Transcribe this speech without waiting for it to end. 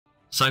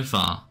So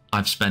far,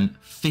 I've spent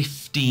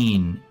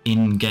 15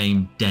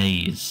 in-game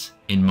days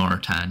in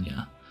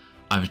Morytania.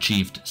 I've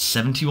achieved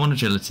 71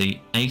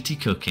 agility, 80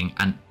 cooking,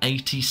 and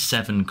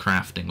 87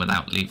 crafting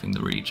without leaving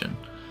the region.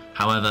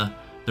 However,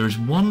 there is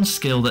one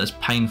skill that has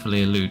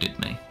painfully eluded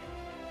me: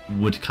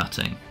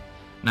 woodcutting.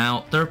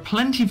 Now, there are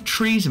plenty of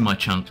trees in my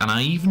chunk, and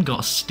I even got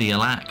a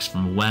steel axe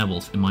from a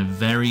werewolf in my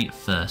very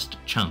first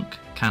chunk,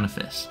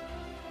 Canifis.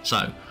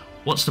 So,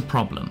 what's the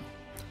problem?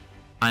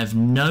 I have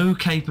no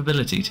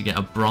capability to get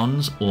a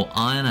bronze or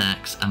iron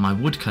axe, and my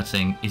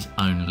woodcutting is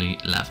only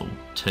level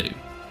 2.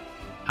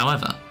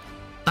 However,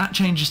 that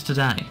changes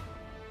today.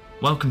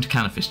 Welcome to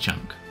Canifis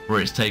Chunk, where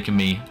it's taken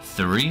me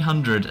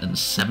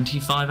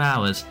 375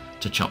 hours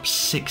to chop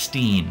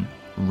 16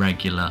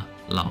 regular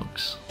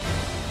logs.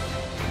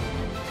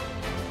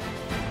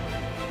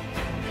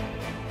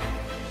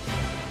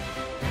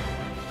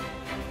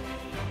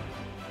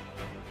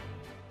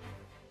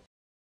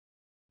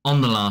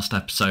 On the last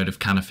episode of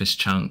Canifis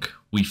Chunk,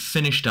 we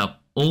finished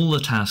up all the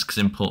tasks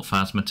in Port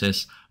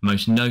Phasmatis,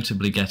 most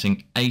notably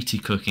getting 80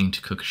 cooking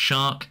to cook a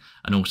shark,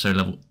 and also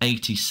level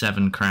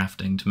 87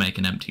 crafting to make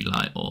an empty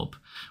light orb.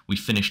 We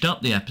finished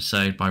up the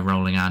episode by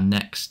rolling our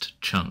next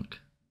chunk,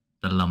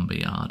 the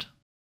lumberyard.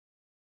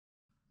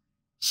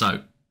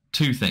 So,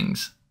 two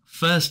things.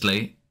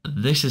 Firstly,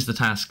 this is the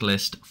task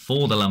list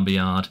for the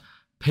lumberyard: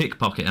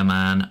 pickpocket a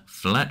man,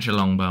 fletch a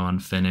longbow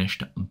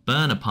unfinished,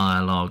 burn a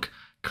pyre log,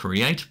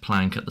 create a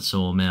plank at the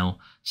sawmill,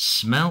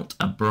 smelt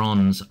a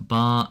bronze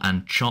bar,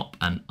 and chop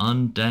an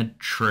undead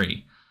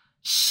tree.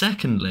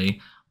 Secondly,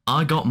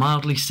 I got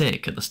mildly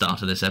sick at the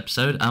start of this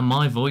episode and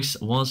my voice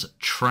was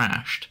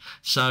trashed.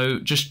 So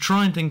just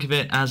try and think of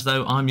it as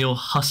though I'm your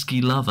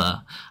husky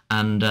lover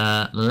and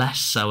less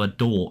so a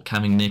dork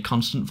having near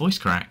constant voice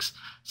cracks.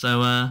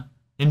 So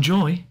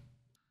enjoy.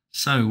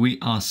 So we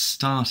are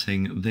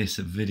starting this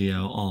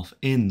video off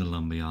in the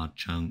lumberyard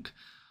chunk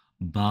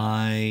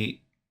by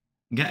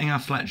getting our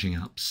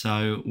fletching up.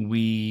 So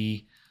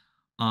we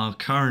are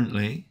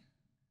currently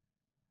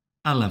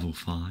at level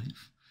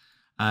 5.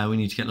 We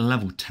need to get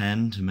level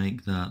 10 to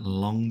make the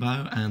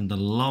longbow, and the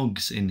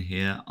logs in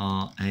here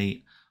are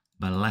a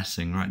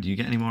blessing. Right, do you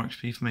get any more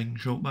XP for making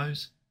short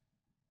bows?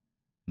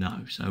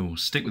 No, so we'll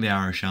stick with the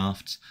arrow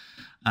shafts.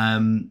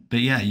 But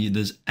yeah,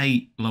 there's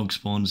 8 log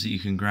spawns that you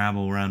can grab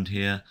all around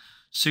here.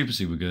 Super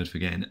good for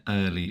getting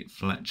early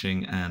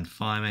fletching and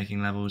fire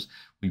making levels.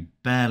 We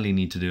barely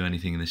need to do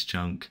anything in this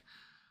chunk,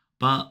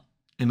 but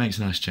it makes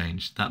a nice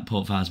change. That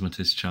Port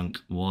Phasmatis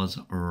chunk was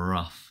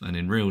rough, and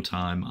in real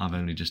time I've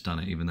only just done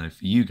it, even though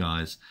for you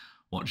guys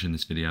watching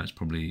this video it's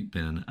probably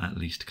been at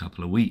least a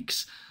couple of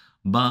weeks.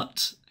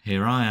 But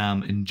here I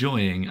am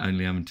enjoying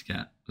only having to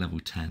get level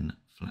 10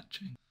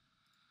 fletching.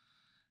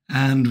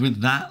 And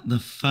with that, the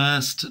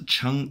first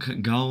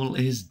chunk goal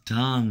is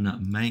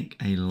done. Make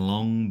a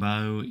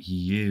longbow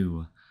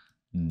yew.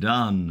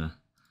 Done.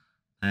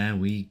 There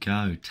we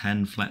go,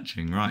 10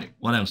 fletching. Right,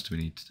 what else do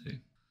we need to do?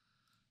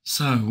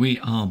 So we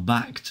are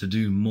back to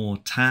do more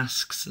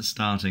tasks,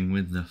 starting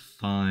with the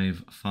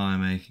 5 fire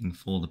making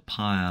for the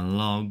pyre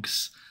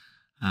logs.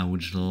 We'll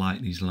just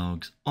light these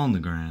logs on the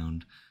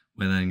ground.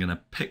 We're then going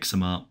to pick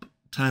some up,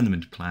 turn them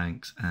into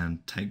planks,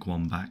 and take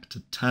one back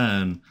to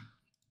turn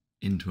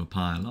into a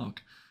pyre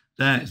log.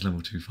 There is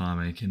level 2 fire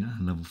making,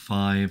 and level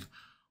 5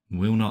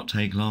 will not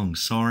take long.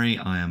 Sorry,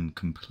 I am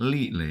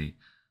completely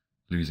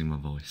losing my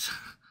voice.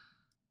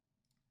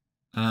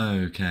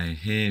 Okay,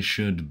 here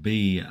should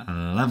be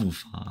a level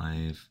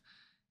 5.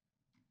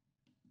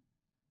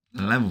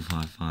 Level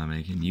 5 fire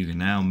making. You can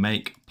now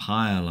make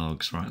pyre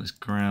logs. Right, let's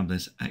grab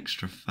this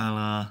extra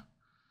fella.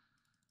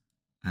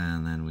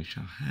 And then we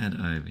shall head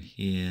over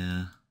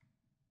here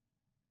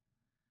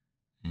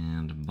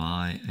and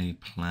buy a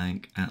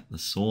plank at the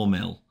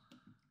sawmill.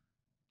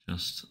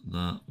 Just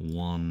the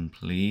one,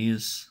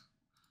 please.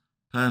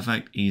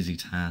 Perfect, easy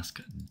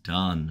task,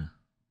 done.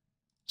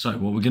 So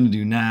what we're going to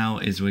do now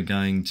is we're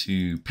going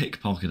to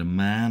pickpocket a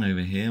man over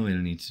here. We're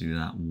going to need to do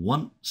that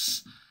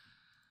once.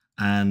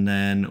 And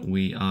then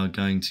we are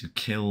going to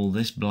kill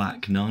this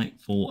Black Knight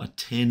for a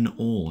tin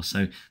ore.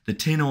 So the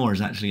tin ore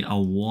is actually a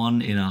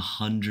 1 in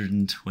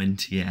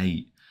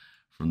 128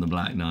 from the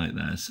Black Knight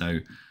there. So,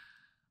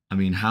 I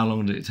mean, how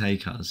long did it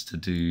take us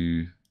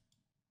to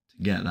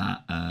get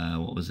that?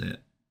 What was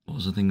it? What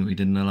was the thing that we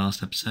did in the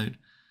last episode?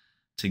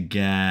 To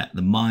get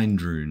the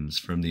mind runes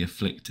from the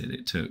Afflicted.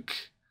 It took,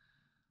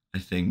 I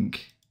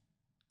think,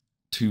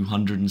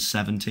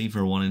 270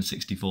 for a 1 in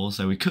 64,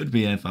 so we could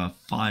be over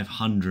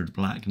 500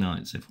 Black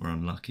Knights if we're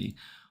unlucky.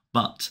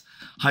 But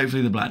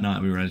hopefully the Black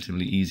Knight will be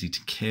relatively easy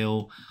to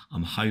kill.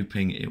 I'm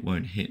hoping it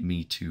won't hit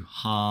me too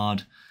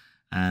hard,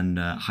 and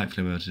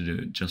hopefully we'll be able to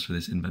do it just with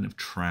this inventive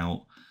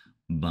trout.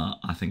 But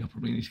I think I'll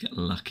probably need to get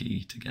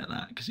lucky to get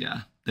that, because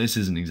yeah, this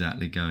isn't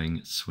exactly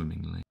going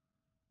swimmingly.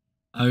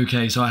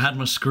 Okay, so I had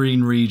my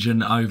screen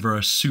region over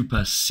a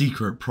super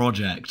secret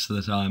project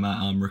that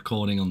I'm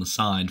recording on the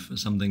side for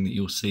something that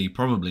you'll see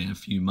probably in a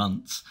few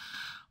months.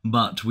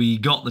 But we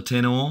got the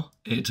tin ore.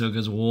 It took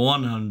us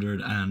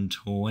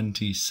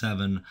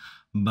 127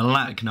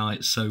 Black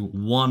Knight, so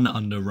 1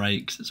 under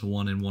rakes. It's a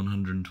 1 in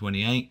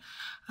 128.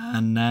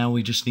 And now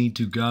we just need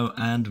to go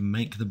and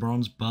make the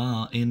bronze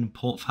bar in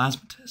Port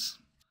Phasmatis.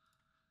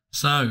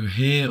 So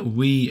here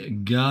we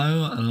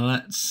go.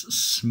 Let's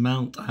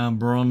smelt our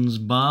bronze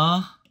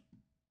bar.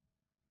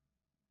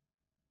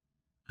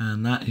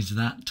 And that is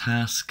that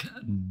task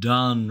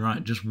done.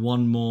 Right, just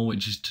one more,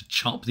 which is to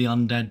chop the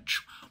undead.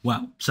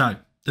 Well, so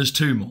there's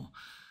 2 more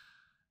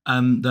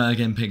that are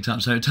getting picked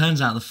up. So it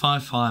turns out the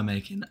 5 fire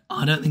making,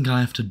 I don't think I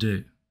have to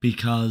do,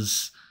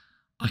 because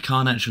I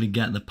can't actually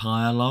get the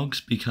pyre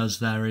logs because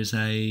there is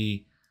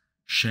a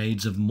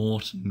Shades of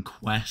Morton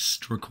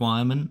quest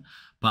requirement,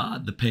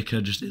 but the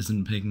picker just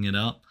isn't picking it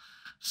up.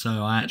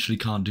 So I actually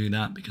can't do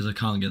that because I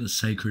can't get the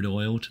sacred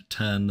oil to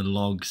turn the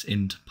logs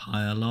into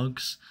pyre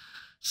logs.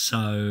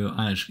 So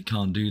I actually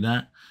can't do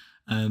that.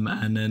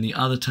 And then the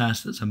other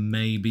task that's a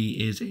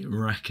maybe is it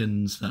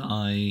reckons that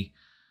I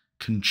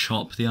can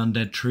chop the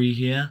undead tree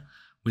here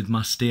with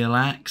my steel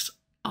axe.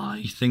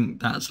 I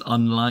think that's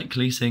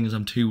unlikely, seeing as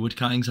I'm 2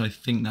 woodcutting, so I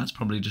think that's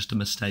probably just a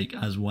mistake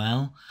as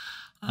well.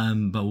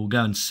 But we'll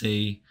go and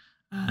see.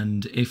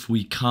 And if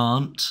we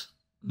can't,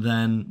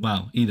 then,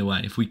 well, either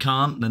way, if we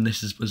can't, then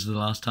this was the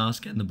last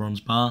task, getting the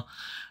bronze bar.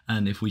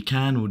 And if we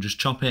can, we'll just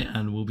chop it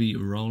and we'll be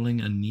rolling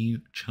a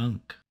new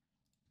chunk.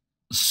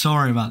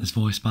 Sorry about this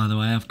voice, by the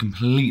way. I've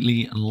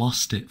completely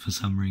lost it for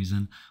some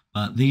reason.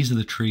 But these are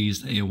the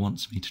trees that he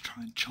wants me to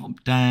try and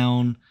chop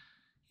down.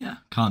 Yeah,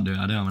 can't do it.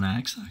 I don't have an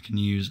axe that I can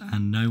use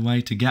and no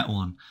way to get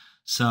one.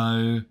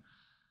 So,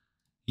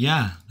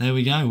 yeah, there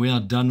we go. We are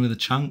done with a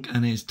chunk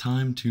and it's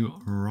time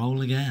to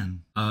roll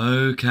again.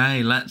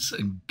 Okay, let's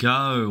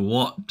go.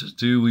 What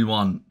do we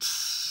want?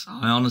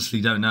 I honestly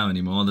don't know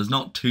anymore. There's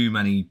not too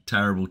many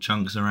terrible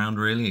chunks around,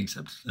 really,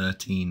 except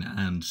 13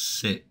 and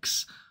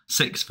 6.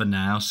 6 for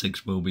now.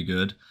 6 will be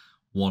good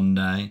one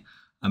day.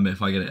 And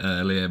if I get it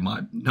earlier, it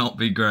might not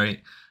be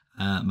great.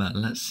 But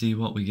let's see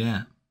what we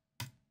get.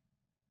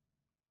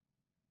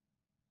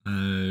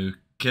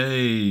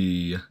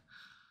 Okay.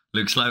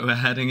 Looks like we're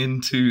heading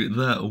into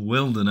the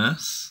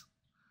wilderness.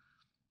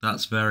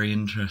 That's very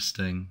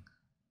interesting.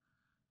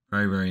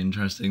 Very, very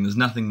interesting. There's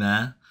nothing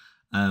there.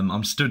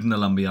 I'm stood in the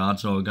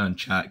lumberyard, so I'll go and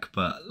check,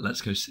 but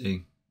let's go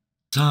see.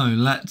 So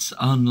let's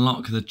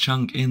unlock the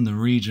chunk in the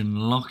region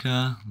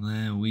locker.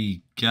 There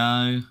we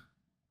go.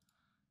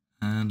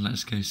 And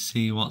let's go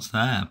see what's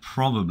there.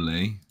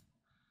 Probably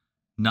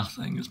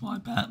nothing is my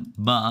bet,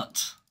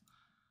 but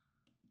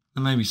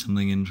there may be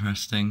something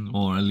interesting,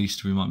 or at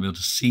least we might be able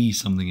to see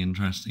something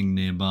interesting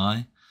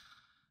nearby.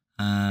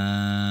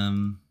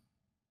 God,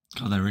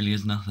 there really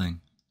is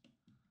nothing.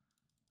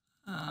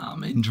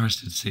 I'm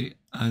interested to see.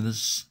 Oh,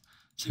 there's...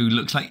 So it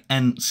looks like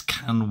Ents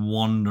can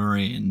wander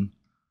in,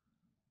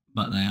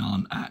 but they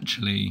aren't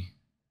actually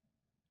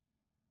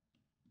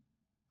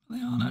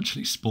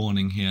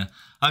spawning here.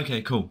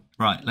 Okay, cool.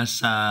 Right,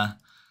 let's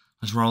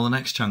roll the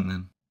next chunk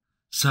then.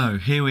 So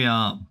here we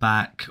are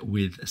back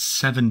with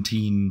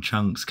 17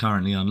 chunks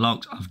currently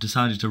unlocked. I've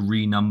decided to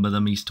renumber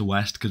them east to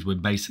west because we're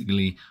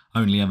basically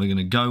only ever going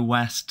to go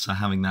west, so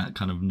having that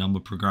kind of number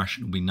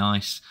progression will be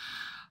nice.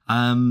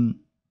 But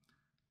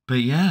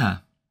yeah,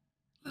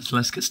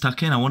 let's get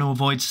stuck in. I want to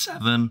avoid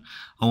 7.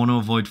 I want to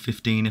avoid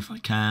 15 if I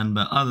can,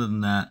 but other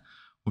than that,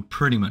 we're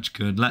pretty much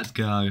good. Let's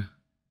go.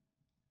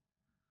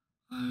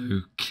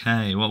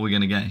 Okay, what are we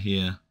going to get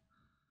here?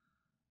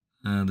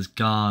 There's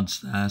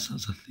guards there, so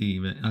that's a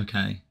thief.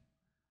 Okay.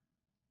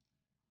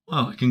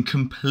 Well, I can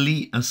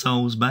complete a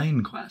Soul's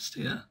Bane quest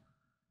here.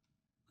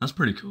 That's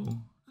pretty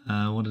cool.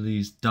 What are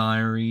these?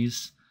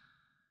 Diaries.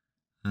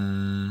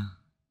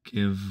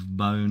 Give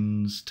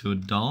bones to a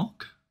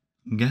dog,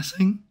 I'm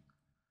guessing.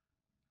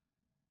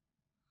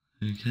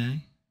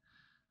 Okay.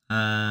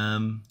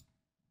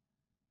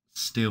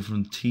 Steal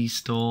from tea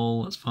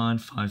stall, that's fine.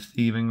 5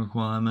 thieving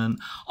requirement.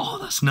 Oh,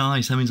 that's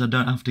nice. That means I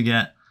don't have to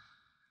get...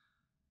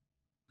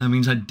 That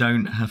means I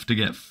don't have to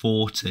get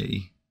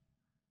 40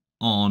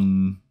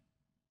 on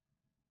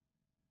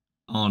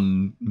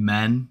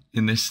men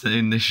in this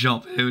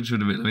shop here, which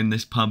would have been in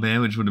this pub here,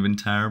 which would have been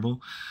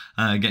terrible.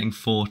 Getting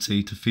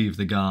 40 to thieve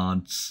the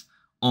guards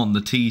on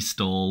the tea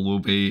stall will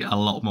be a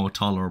lot more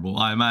tolerable.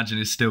 I imagine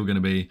it's still going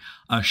to be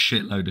a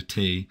shitload of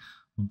tea,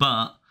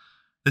 but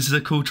this is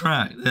a cool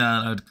track.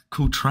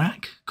 Cool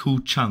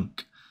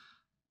chunk.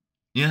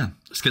 Yeah,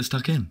 let's get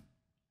stuck in.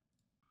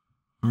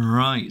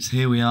 Right,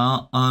 here we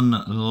are,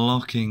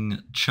 unlocking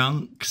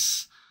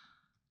chunks.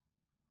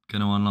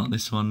 Gonna unlock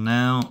this one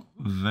now.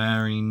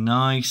 Very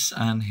nice,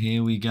 and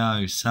here we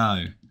go.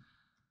 So,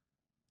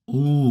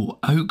 ooh,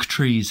 oak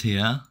trees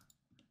here.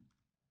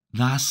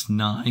 That's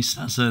nice.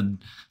 So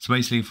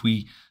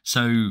basically,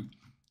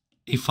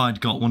 if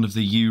I'd got one of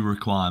the U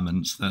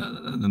requirements,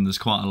 then there's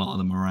quite a lot of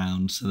them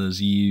around. So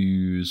there's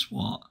U's,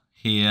 what,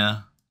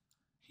 here.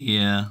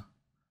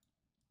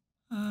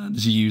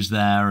 There's U's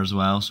there as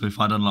well. So if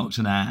I'd unlocked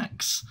an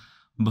axe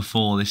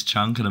before this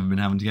chunk, I'd have been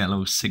having to get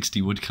level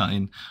 60 wood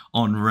cutting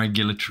on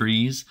regular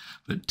trees.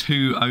 But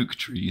 2 oak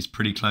trees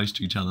pretty close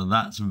to each other.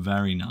 That's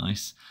very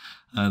nice.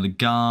 The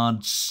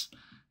guards,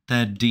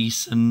 they're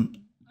decent.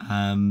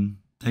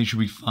 They should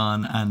be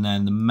fun. And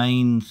then the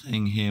main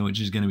thing here, which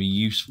is going to be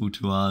useful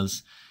to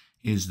us,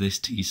 is this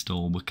tea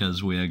stall,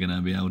 because we are going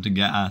to be able to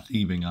get our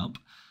thieving up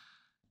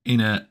in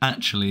a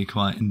actually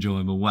quite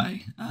enjoyable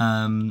way.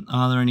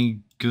 Are there any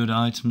good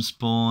item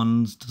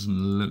spawns? Doesn't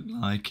look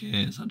like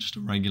it. Is that just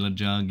a regular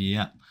jug?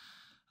 Yep.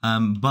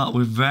 But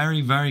we're very,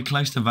 very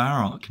close to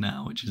Varrock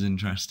now, which is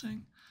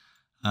interesting.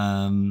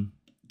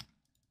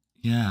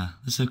 Yeah,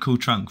 that's a cool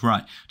trunk.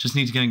 Right, just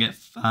need to go and get,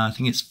 I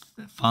think it's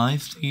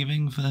 5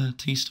 thieving for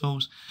tea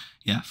stalls.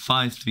 Yeah,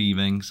 5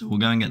 thieving. So we'll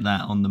go and get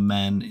that on the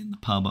men in the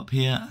pub up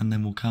here, and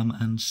then we'll come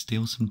and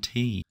steal some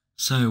tea.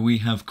 So we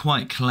have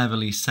quite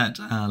cleverly set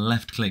our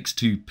left clicks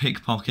to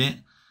pickpocket,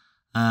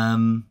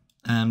 and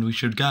we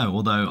should go.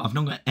 Although I've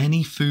not got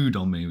any food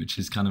on me, which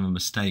is kind of a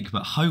mistake,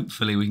 but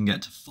hopefully we can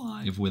get to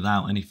 5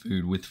 without any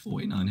food with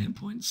 49 hit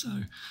points.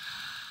 So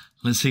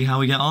let's see how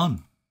we get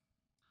on.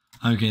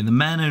 Okay, the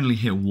men only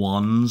hit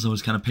 1s. I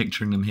was kind of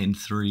picturing them hitting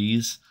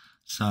 3s.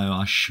 So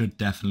I should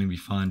definitely be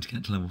fine to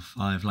get to level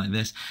 5 like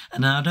this.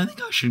 And I don't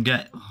think I should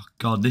get... Oh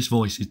God, this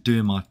voice is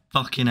doing my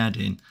fucking head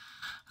in.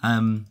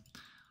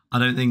 I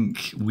don't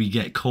think we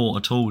get caught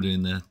at all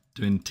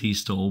doing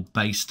T-stall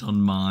based on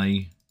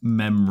my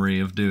memory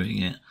of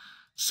doing it.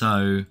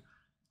 So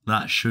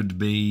that should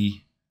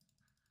be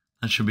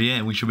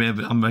it. We should be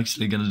able... I'm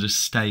basically going to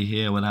just stay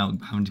here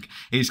without having to...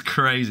 It's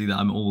crazy that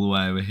I'm all the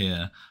way over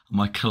here. And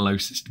my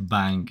closest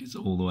bank is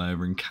all the way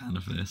over in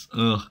Canifis.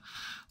 Ugh,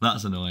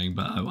 that's annoying,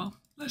 but oh well.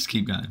 Let's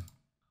keep going.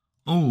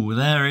 Oh,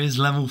 there is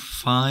level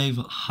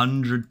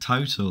 500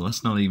 total.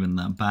 That's not even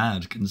that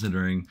bad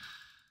considering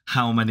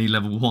how many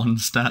level 1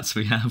 stats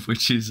we have,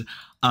 which is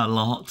a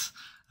lot.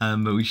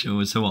 But we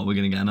should... So what, we're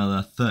going to get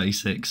another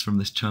 36 from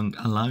this chunk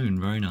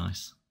alone. Very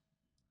nice.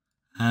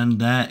 And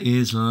there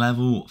is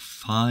level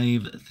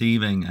 5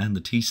 thieving, and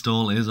the tea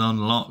stall is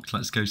unlocked.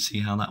 Let's go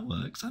see how that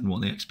works and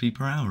what the XP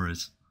per hour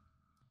is.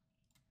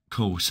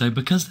 Cool, so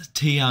because the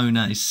tea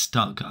owner is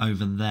stuck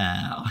over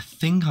there, I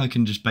think I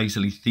can just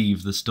basically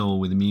thieve the stall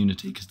with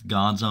immunity because the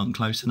guards aren't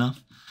close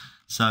enough.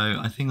 So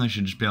I think I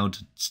should just be able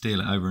to steal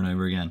it over and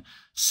over again.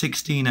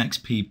 16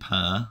 XP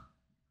per,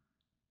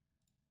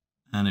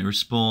 and it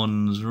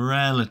respawns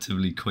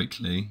relatively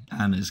quickly,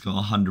 and it's got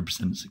a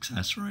 100%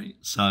 success rate.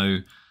 So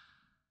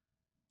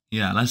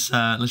yeah, let's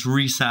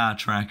reset our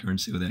tracker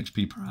and see what the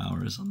XP per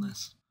hour is on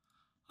this.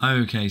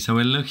 Okay, so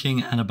we're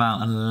looking at about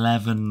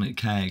 11k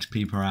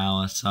XP per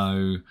hour,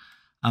 so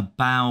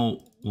about,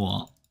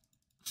 what,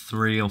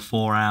 3 or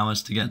 4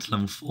 hours to get to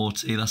level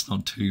 40. That's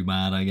not too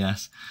bad, I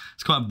guess.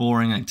 It's quite a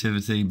boring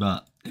activity,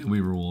 but it'll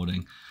be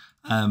rewarding.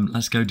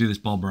 Let's go do this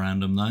bob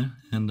random, though,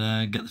 and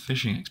get the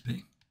fishing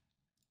XP.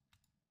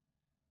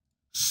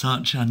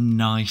 Such a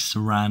nice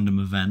random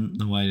event,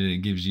 the way that it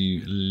gives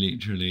you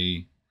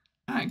literally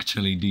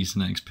actually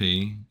decent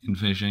XP in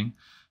fishing.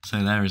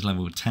 So there is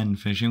level 10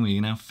 fishing. We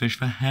can now fish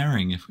for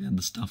herring if we had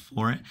the stuff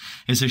for it.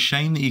 It's a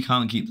shame that you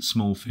can't keep the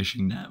small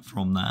fishing net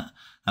from that.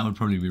 That would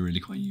probably be really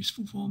quite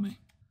useful for me.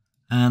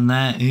 And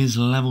there is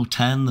level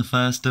 10, the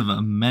first of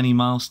many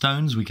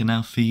milestones. We can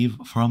now thieve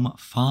from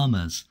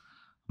farmers,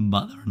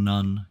 but there are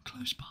none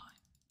close by.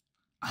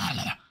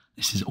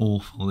 This is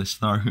awful, this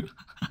throat.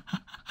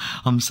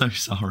 I'm so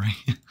sorry.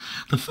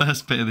 The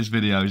first bit of this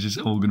video is just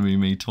all going to be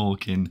me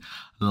talking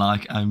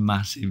like a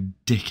massive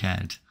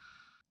dickhead.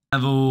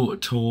 Level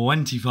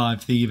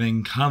 25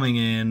 thieving coming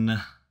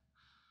in.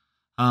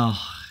 Oh,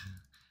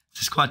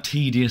 it's quite a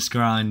tedious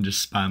grind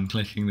just spam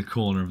clicking the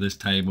corner of this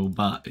table,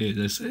 but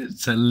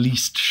it's at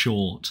least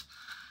short.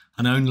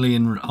 And only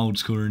in old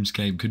school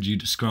RuneScape could you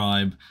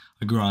describe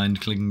a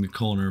grind clicking the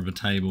corner of a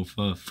table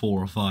for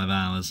 4 or 5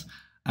 hours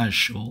as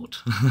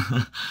short.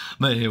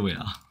 But here we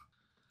are.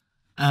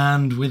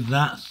 And with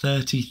that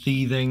 30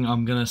 thieving,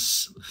 I'm going to...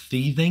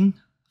 Thieving?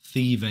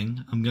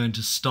 I'm going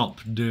to stop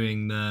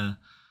doing the...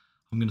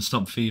 I'm going to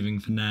stop thieving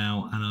for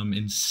now, and I'm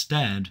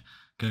instead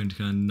going to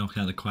go and knock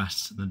out the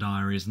quests and the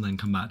diaries and then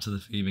come back to the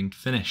thieving to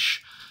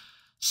finish.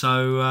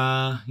 So,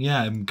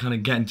 yeah, I'm kind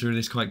of getting through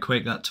this quite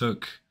quick. That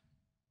took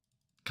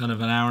kind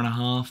of an hour and a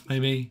half,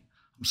 maybe.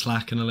 I'm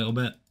slacking a little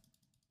bit.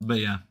 But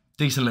yeah,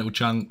 decent little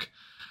chunk,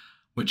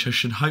 which I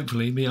should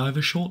hopefully be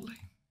over shortly.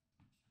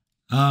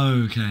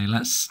 Okay,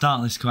 let's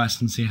start this quest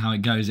and see how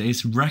it goes.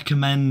 It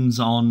recommends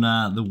on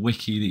the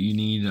wiki that you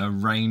need a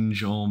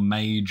range or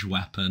mage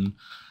weapon,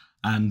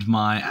 and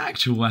my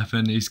actual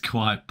weapon is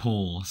quite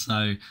poor,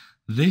 so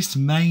this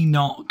may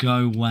not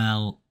go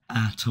well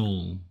at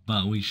all,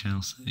 but we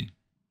shall see.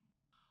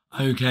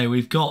 Okay,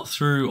 we've got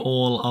through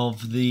all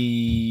of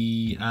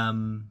the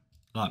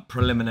like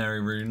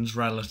preliminary runes,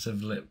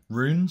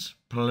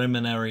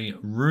 preliminary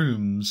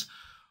rooms,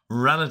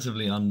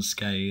 relatively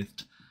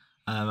unscathed.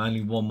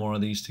 Only one more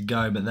of these to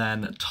go, but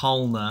then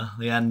Tolna,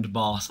 the end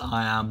boss,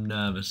 I am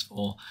nervous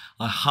for.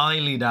 I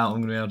highly doubt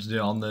I'm going to be able to do it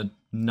on the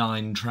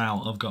 9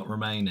 trout I've got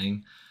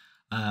remaining,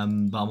 but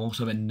I'm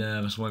also a bit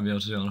nervous I won't be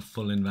able to do it on a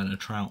full inventor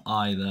trout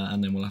either,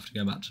 and then we'll have to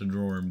go back to the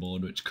drawing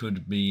board, which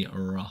could be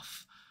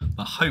rough,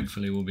 but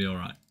hopefully we'll be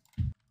alright.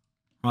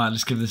 Right,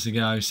 let's give this a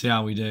go, see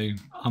how we do.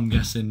 I'm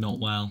guessing not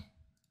well.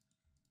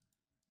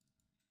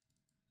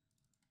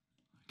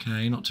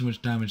 Okay, not too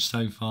much damage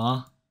so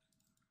far.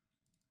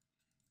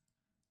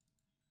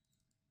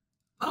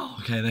 Oh,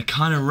 okay, they're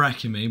kind of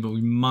wrecking me, but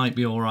we might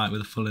be alright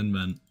with a full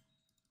invent.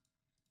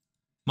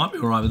 Might be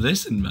alright with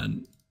this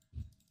invent.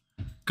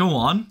 Go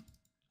on.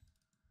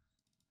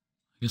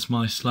 I guess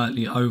my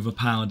slightly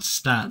overpowered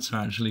stats are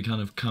actually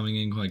kind of coming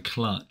in quite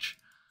clutch.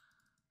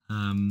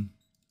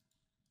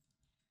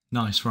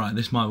 Nice, right,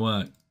 this might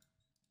work.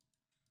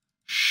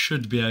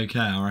 Should be okay,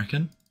 I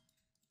reckon.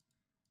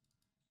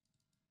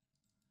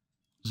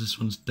 This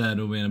one's dead,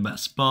 we'll be in a better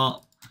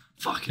spot.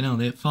 Fucking hell,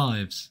 they hit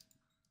 5s.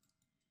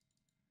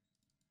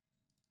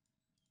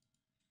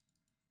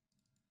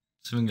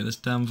 So we can get this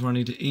down before I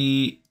need to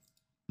eat.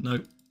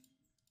 Nope.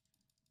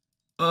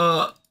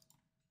 Oh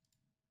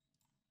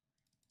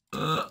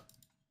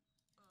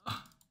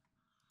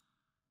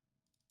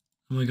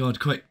my god,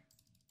 quick.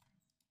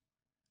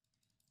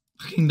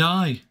 Fucking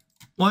die.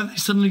 Why have they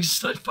suddenly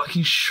started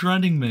fucking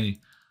shredding me?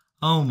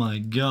 Oh my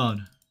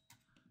god.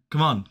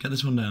 Come on, get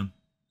this one down.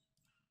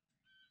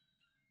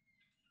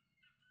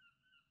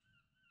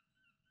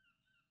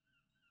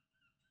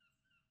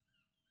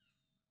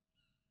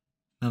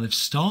 Now they've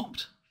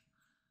stopped?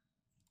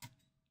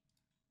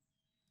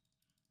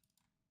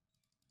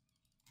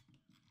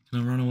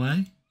 Can I run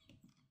away?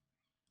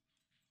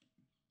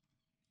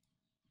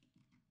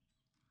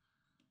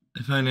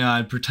 If only I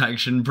had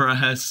protection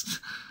pressed.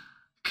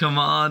 Come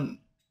on.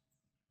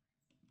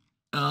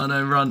 Oh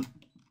no, run.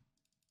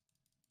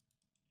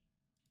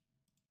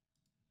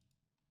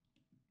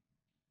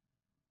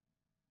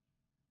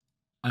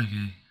 Okay.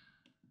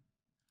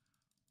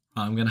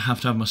 Right, I'm going to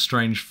have my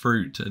strange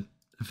fruit to...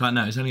 In fact,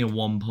 no, it's only a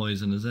 1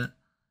 poison, is it?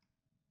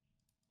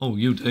 Oh,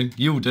 you'll do.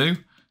 You'll do.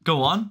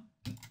 Go on.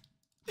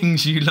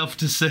 Things you love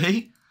to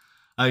see.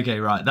 Okay,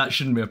 right. That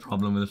shouldn't be a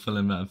problem with a full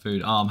invent of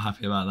food. Oh, I'm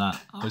happy about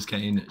that. I was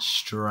getting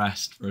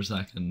stressed for a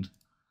second.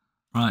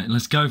 Right,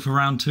 let's go for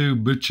round 2,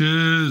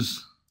 bitches.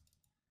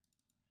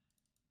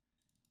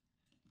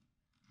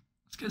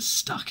 Let's get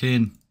stuck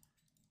in.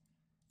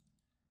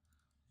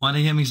 Why do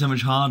they hit me so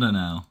much harder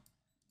now?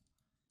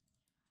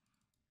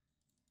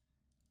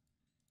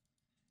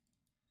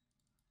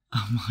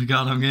 Oh my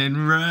god, I'm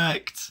getting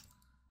wrecked.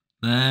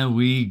 There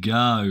we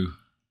go.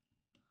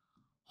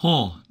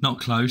 Oh, not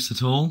close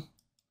at all.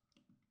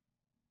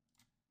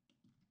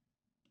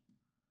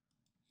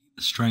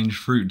 Strange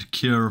fruit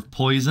cure of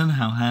poison,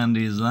 how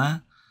handy is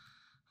that?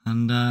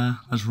 And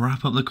let's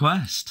wrap up the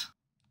quest.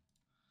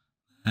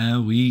 There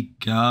we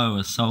go,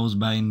 a Soul's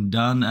Bane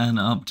done and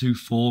up to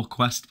 4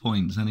 quest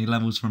points. Any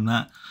levels from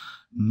that?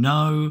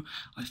 No,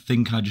 I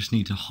think I just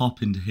need to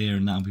hop into here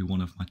and that'll be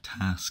one of my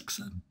tasks.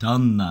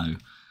 Done though.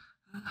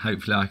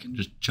 Hopefully I can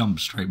just jump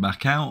straight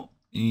back out.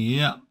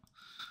 Yep.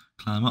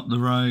 Climb up the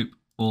rope.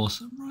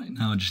 Awesome. Right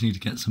now I just need to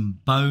get some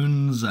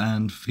bones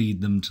and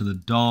feed them to the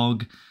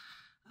dog.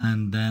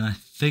 And then I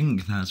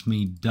think that's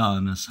me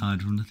done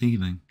aside from the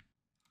thieving.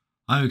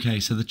 Okay,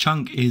 so the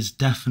chunk is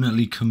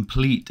definitely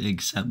complete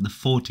except the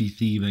 40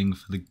 thieving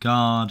for the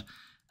guard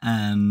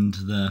and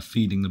the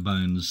feeding the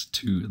bones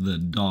to the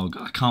dog.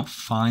 I can't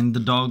find the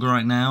dog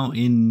right now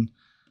in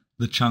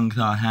the chunk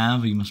that I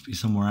have. He must be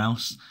somewhere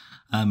else.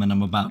 And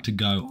I'm about to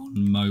go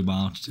on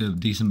mobile to do a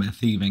decent bit of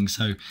thieving.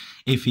 So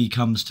if he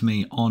comes to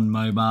me on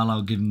mobile,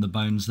 I'll give him the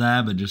bones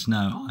there. But just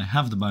know I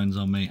have the bones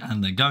on me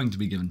and they're going to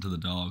be given to the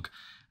dog.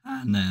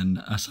 And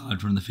then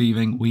aside from the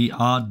thieving, we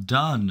are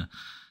done.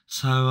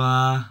 So,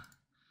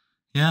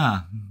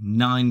 yeah,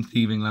 9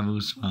 thieving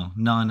levels. Well,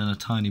 9 and a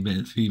tiny bit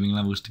of thieving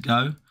levels to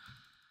go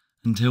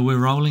until we're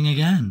rolling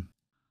again.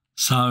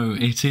 So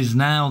it is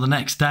now the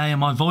next day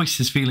and my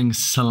voice is feeling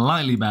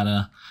slightly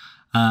better.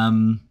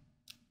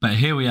 But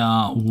here we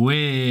are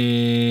with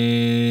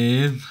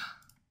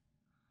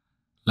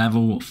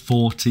level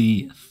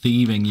 40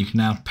 thieving. You can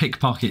now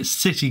pickpocket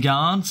city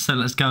guards. So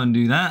let's go and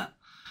do that.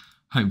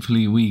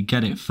 Hopefully we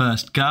get it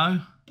first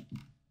go.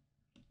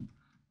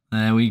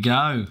 There we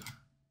go.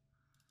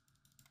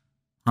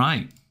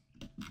 Right.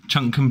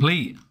 Chunk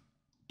complete.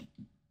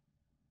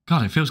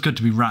 God, it feels good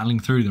to be rattling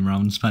through them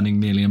rather than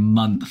spending nearly a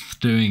month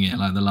doing it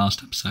like the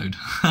last episode.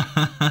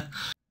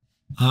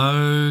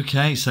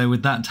 Okay, so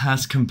with that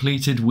task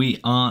completed, we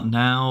are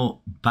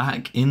now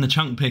back in the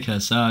chunk picker.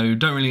 So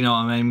don't really know what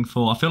I'm aiming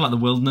for. I feel like the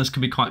wilderness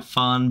could be quite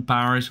fun.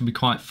 Barrows would be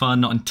quite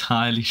fun. Not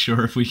entirely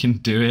sure if we can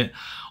do it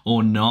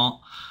or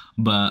not.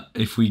 But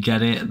if we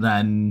get it,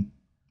 then,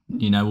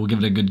 you know, we'll give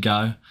it a good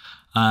go.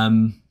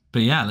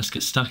 But yeah, let's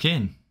get stuck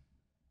in.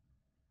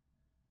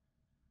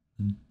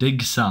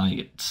 Dig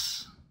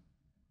sites.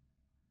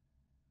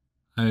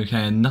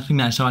 Okay, and nothing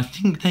there. So I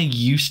think there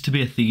used to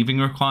be a thieving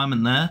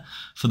requirement there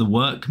for the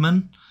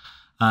workmen,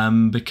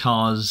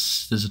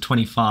 because there's a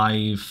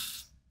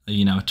 25,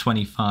 a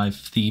 25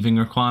 thieving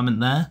requirement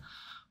there.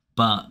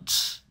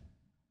 But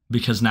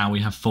because now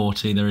we have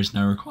 40, there is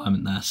no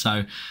requirement there.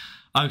 So,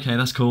 okay,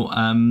 that's cool.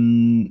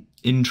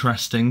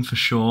 Interesting for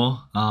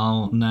sure.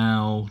 I'll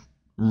now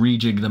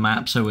rejig the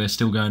map so we're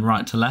still going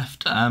right to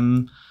left.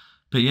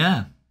 But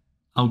yeah,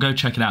 I'll go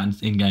check it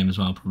out in game as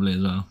well, probably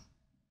as well.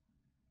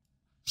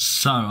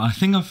 So, I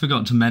think I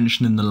forgot to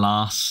mention in the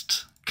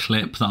last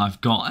clip that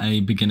I've got a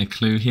beginner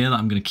clue here that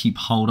I'm going to keep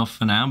hold of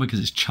for now, because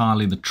it's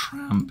Charlie the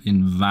Tramp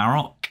in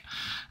Varrock.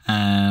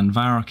 And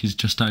Varrock is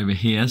just over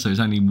here, so it's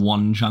only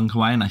one chunk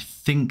away, and I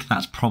think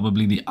that's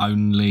probably the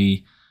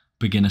only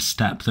beginner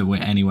step that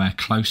we're anywhere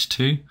close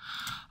to.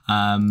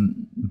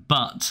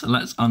 But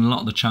let's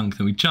unlock the chunk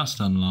that we just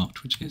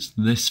unlocked, which is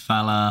this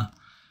fella.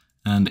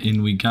 And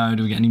in we go.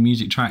 Do we get any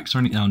music tracks or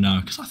anything? Oh no,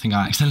 because I think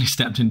I accidentally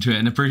stepped into it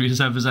in a previous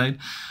episode.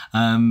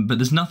 But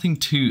there's nothing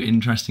too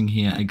interesting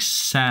here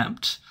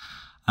except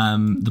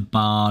the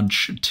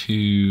barge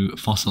to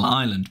Fossil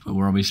Island. But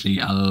we're obviously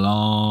a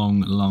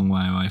long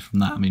way away from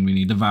that. I mean, we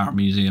need the Varrock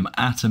Museum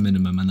at a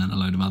minimum, and then a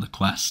load of other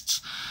quests.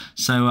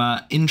 So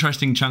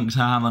interesting chunk to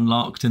have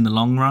unlocked in the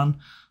long run,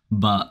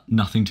 but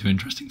nothing too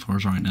interesting for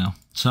us right now.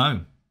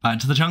 So back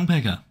to the chunk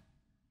picker.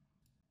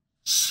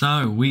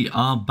 So we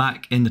are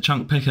back in the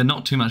chunk picker.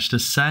 Not too much to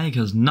say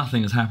because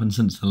nothing has happened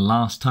since the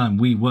last time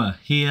we were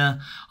here.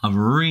 I've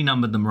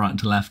renumbered them right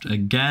to left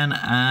again,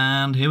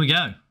 and here we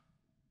go.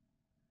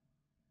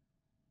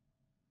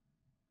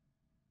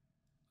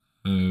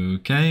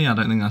 Okay, I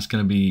don't think that's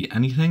going to be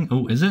anything.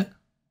 Oh, is it?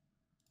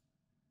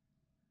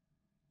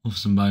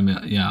 Awesome bone.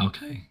 Yeah,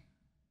 okay.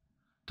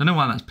 Don't know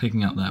why that's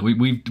picking up there.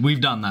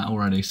 We've done that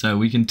already, so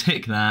we can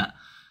tick that,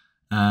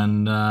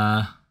 and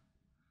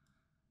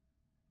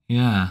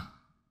yeah.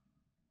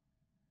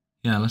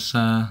 Yeah, let's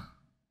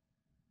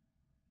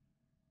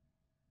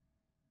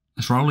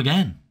roll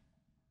again.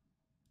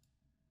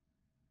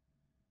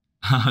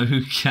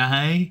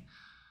 Okay.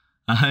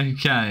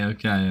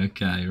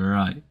 Okay,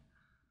 right.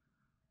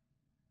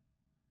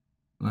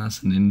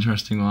 That's an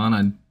interesting one.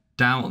 I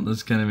doubt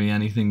there's going to be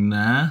anything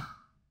there.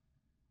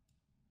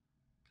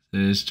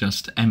 It's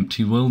just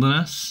empty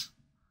wilderness.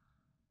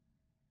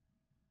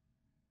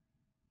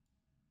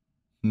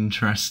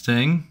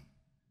 Interesting.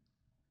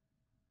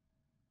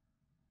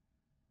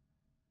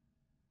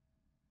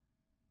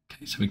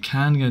 Okay, so we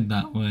can go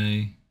that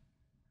way.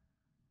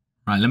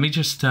 Right, let me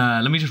just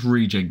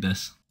rejig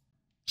this.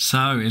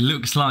 So it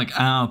looks like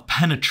our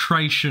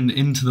penetration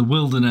into the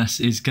wilderness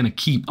is going to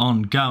keep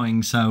on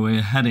going. So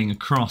we're heading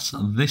across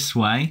this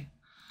way.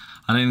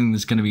 I don't think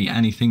there's going to be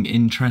anything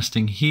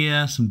interesting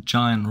here. Some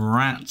giant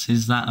rats.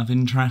 Is that of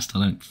interest? I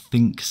don't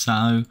think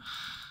so.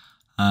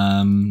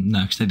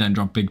 No, because they don't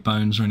drop big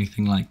bones or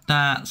anything like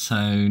that.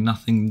 So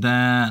nothing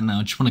there. Now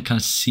I just want to kind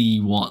of see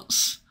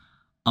what's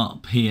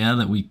up here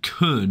that we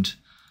could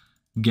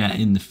get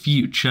in the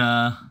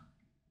future.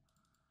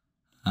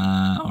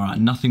 All right,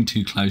 nothing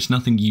too close,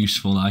 nothing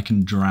useful that I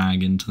can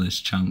drag into this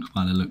chunk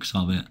by the looks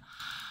of it.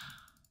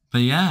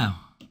 But yeah,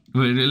 it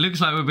looks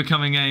like we're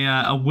becoming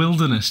a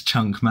wilderness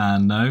chunk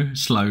man, though,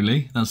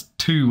 slowly. That's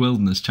 2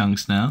 wilderness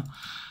chunks now.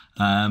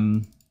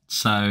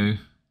 So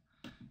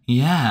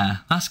yeah,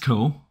 that's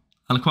cool.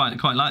 I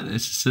quite like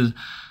this.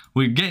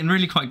 We're getting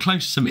really quite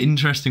close to some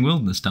interesting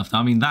wilderness stuff.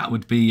 I mean, that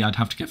would be, I'd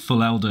have to get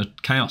full Elder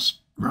Chaos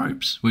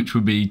ropes, which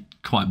would be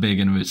quite big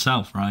in of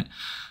itself, right?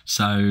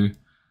 So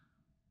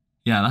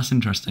yeah, that's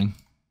interesting.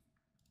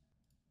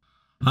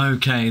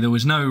 Okay, there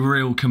was no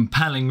real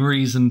compelling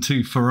reason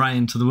to foray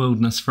into the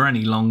wilderness for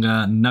any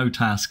longer. No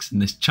tasks in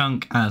this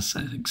chunk as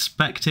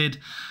expected.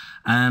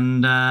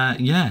 And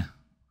yeah,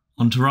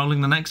 on to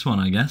rolling the next one,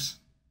 I guess.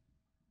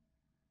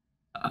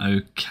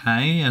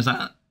 Okay, is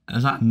that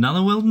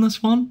another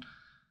wilderness one?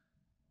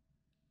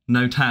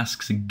 No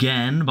tasks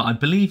again, but I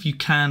believe you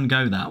can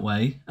go that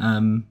way.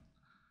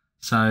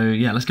 So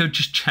yeah, let's go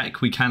just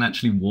check we can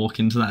actually walk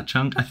into that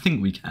chunk. I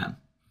think we can.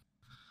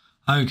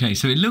 Okay,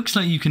 so it looks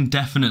like you can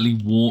definitely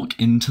walk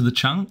into the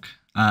chunk.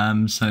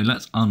 So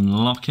let's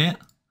unlock it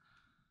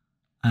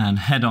and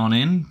head on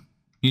in.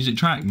 Music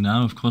track?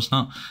 No, of course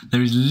not.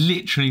 There is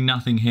literally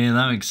nothing here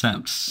though,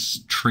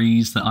 except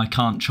trees that I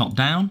can't chop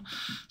down.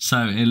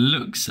 So it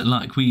looks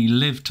like we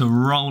live to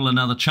roll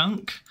another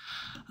chunk.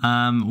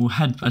 We'll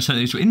head. So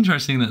it's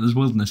interesting that there's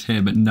wilderness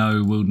here, but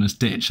no wilderness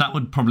ditch. That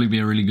would probably be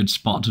a really good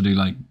spot to do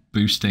like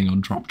boosting or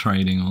drop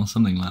trading or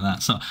something like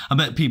that. So I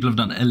bet people have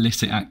done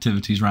illicit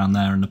activities around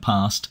there in the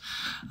past.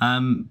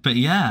 But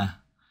yeah,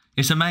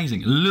 it's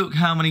amazing. Look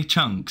how many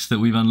chunks that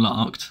we've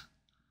unlocked,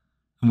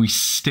 and we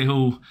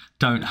still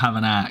don't have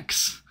an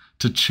axe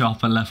to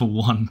chop a level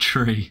 1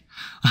 tree.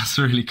 That's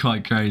really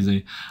quite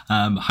crazy.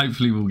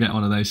 Hopefully we'll get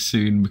one of those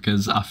soon,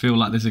 because I feel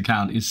like this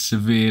account is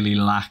severely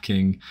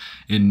lacking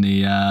in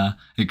the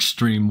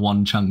Xtreme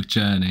Onechunk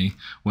journey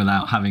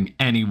without having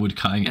any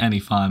woodcutting, any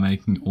fire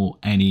making, or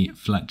any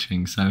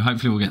fletching. So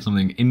hopefully we'll get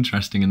something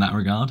interesting in that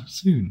regard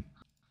soon.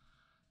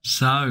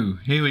 So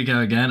here we go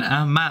again.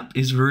 Our map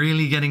is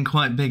really getting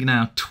quite big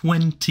now.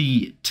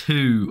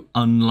 22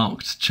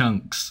 unlocked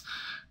chunks.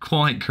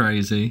 Quite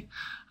crazy.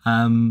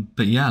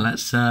 But yeah,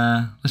 let's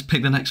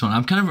pick the next one.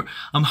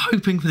 I'm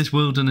hoping for this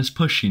wilderness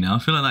push, you know. I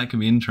feel like that could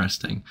be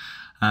interesting.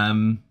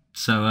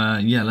 So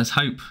yeah, let's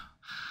hope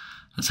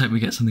we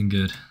get something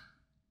good.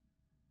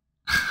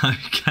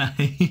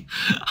 Okay.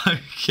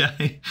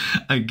 Okay.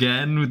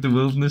 Again with the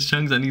wilderness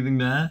chunks, anything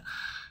there?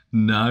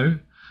 No.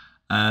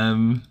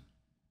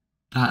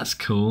 That's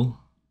cool.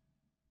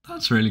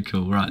 That's really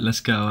cool. Right, let's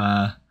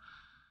go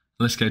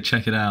Let's go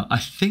check it out. I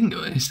think,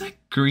 is there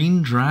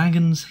green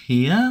dragons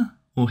here?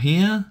 Or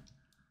here?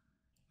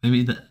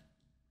 Maybe the...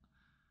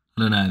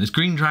 I don't know. There's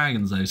green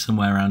dragons, though,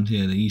 somewhere around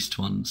here. The east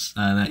ones.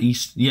 The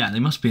east... Yeah, they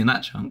must be in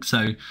that chunk.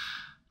 So,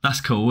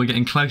 that's cool. We're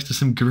getting close to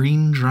some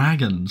green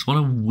dragons. What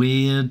a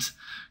weird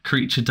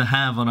creature to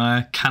have on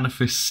a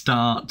Canifis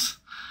start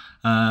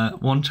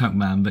Onechunk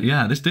man. But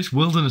yeah, this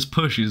wilderness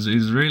push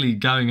is really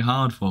going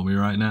hard for me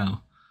right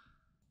now.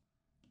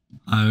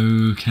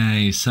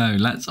 Okay, so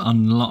let's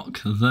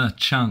unlock the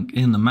chunk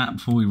in the map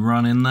before we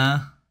run in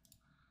there.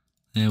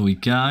 There we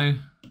go.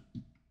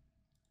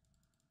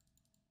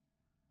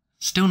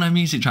 Still no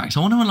music tracks.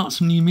 I want to unlock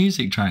some new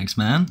music tracks,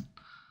 man.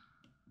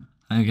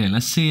 Okay,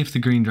 let's see if the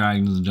green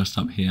dragons are just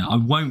up here. I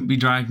won't be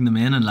dragging them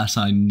in unless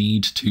I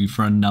need to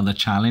for another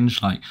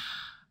challenge. Like,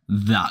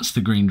 that's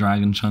the green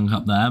dragon chunk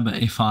up there. But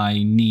if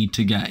I need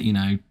to get, you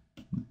know,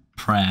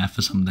 prayer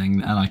for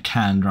something and I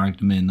can drag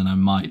them in, then I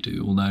might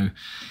do. Although,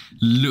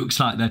 looks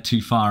like they're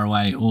too far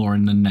away or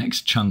in the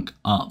next chunk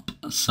up.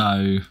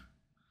 So,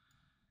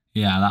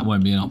 yeah, that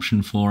won't be an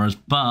option for us.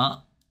 But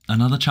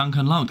another chunk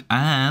unlocked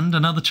and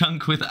another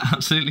chunk with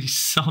absolutely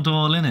sod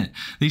all in it.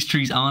 These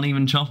trees aren't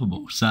even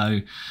choppable.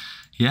 So,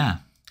 yeah,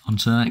 on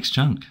to the next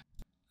chunk.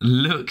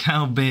 Look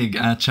how big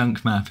our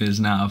chunk map is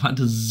now. I've had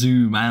to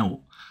zoom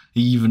out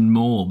even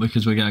more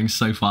because we're going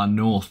so far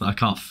north that I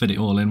can't fit it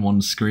all in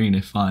one screen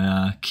if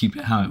I keep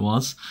it how it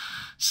was.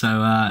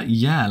 So,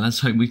 yeah,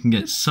 let's hope we can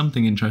get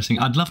something interesting.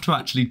 I'd love to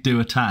actually do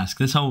a task.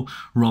 This whole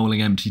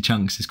rolling empty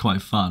chunks is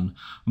quite fun,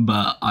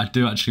 but I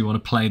do actually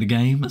want to play the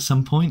game at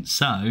some point.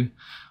 So,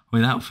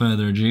 without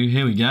further ado,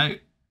 here we go.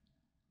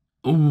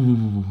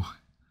 Ooh.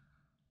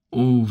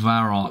 Ooh,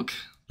 Varrock.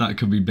 That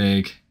could be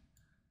big.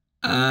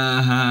 Look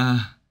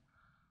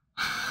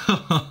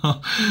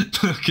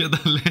at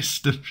the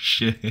list of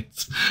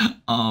shit.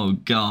 Oh,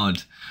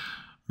 God.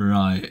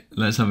 Right,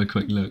 let's have a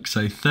quick look.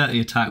 So 30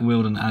 attack,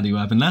 wield and addy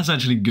weapon. That's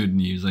actually good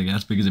news, I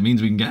guess, because it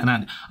means we can get an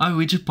addy. Oh,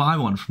 we just buy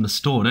one from the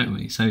store, don't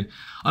we? So,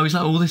 oh, is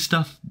that all this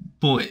stuff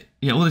bought?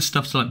 Yeah, all this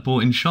stuff's like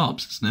bought in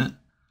shops, isn't it?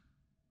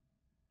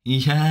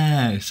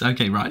 Yes.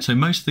 Okay, right. So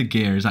most of the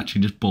gear is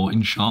actually just bought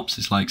in shops.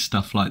 It's like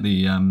stuff like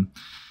the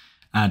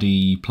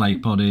addy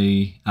plate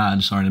body,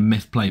 sorry, the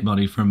myth plate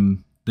body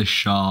from this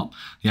shop,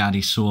 the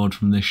addy sword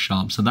from this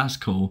shop. So that's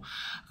cool.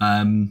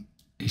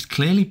 It's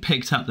clearly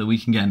picked up that we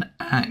can get an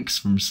axe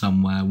from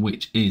somewhere,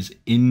 which is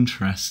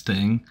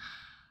interesting.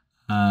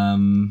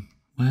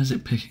 Where's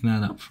it picking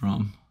that up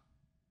from?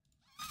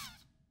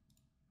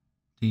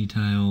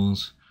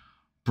 Details.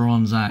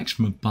 Bronze axe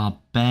from a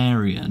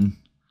barbarian.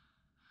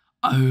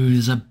 Oh,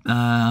 there's a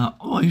I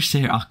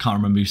can't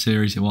remember whose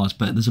series it was,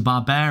 but there's a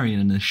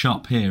barbarian in this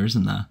shop here,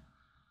 isn't there?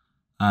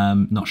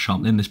 Not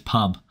shop, in this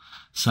pub.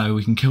 So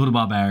we can kill the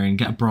barbarian,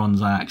 get a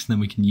bronze axe, and then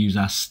we can use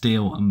our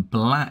steel and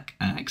black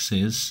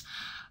axes.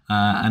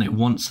 And it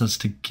wants us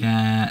to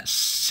get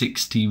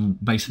 60,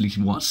 basically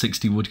what,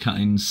 60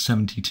 woodcutting,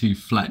 72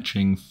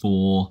 fletching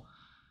for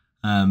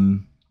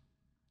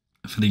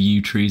the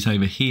yew trees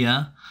over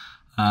here.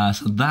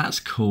 So that's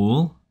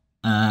cool.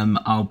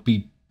 I'll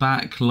be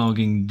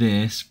backlogging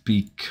this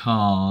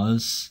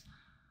because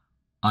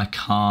I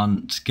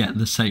can't get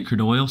the sacred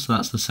oil, so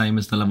that's the same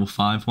as the level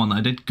 5 one that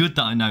I did. Good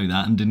that I know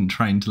that and didn't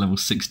train to level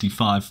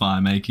 65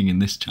 fire making in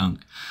this chunk.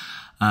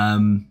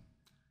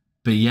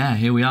 But yeah,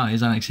 here we are.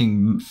 He's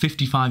annexing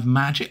 55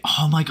 magic.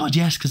 Oh my god,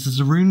 yes, because there's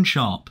a rune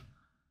shop.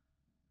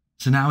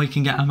 So now we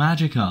can get our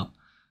magic up.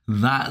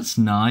 That's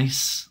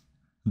nice.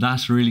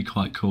 That's really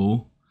quite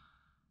cool.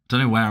 Don't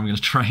know where I'm going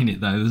to train it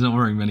though. There's not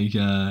very many.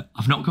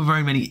 I've not got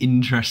very many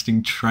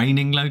interesting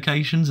training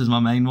locations as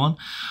my main one.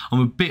 I'm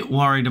a bit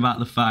worried about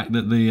the fact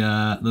that the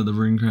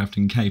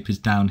runecrafting cape is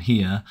down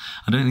here.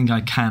 I don't think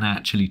I can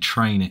actually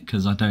train it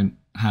because I don't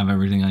have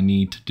everything I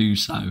need to do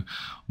so.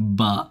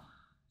 But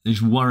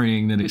it's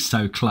worrying that it's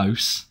so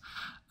close.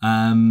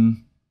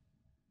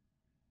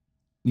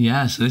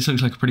 Yeah, so this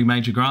looks like a pretty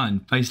major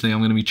grind. Basically, I'm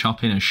going to be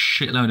chopping a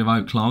shitload of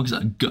oak logs.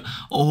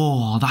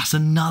 Oh, that's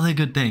another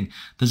good thing.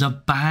 There's a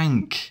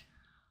bank.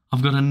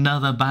 I've got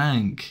another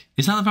bank.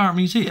 Is that the Varrock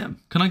Museum?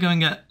 Can I go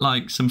and get,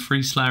 like, some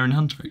free Slayer and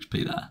Hunter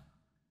XP there?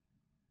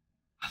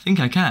 I think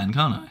I can,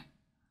 can't I?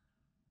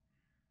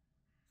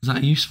 Is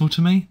that useful to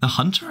me? The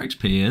Hunter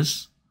XP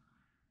is.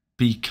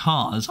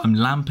 Because I'm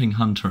lamping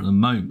Hunter at the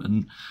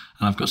moment, and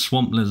I've got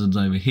swamp lizards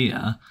over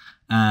here.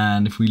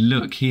 And if we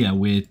look here,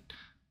 we're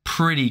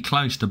pretty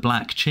close to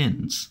black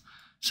chins.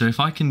 So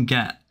if I can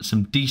get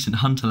some decent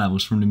hunter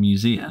levels from the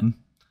museum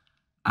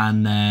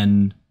and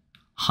then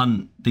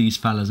hunt these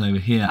fellas over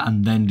here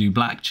and then do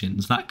black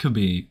chins, that could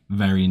be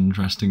very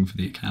interesting for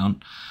the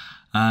account.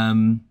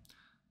 Varrock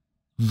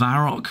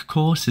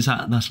course,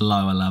 that's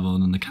lower level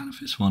than the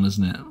Canifis one,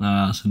 isn't it?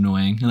 That's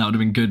annoying. And that would have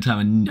been good to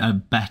have a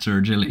better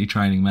agility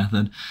training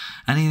method.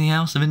 Anything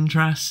else of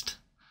interest?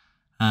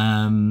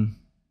 There's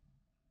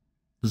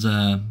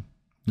a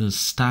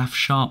staff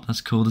shop,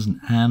 that's cool. There's an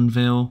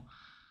anvil.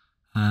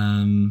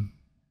 Yeah,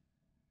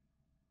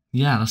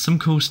 there's some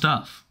cool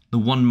stuff. The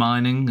one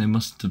mining, they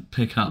must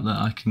pick up that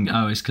I can...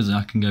 Oh, it's because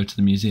I can go to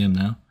the museum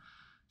now.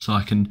 So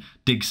I can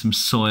dig some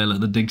soil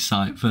at the dig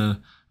site for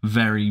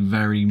very,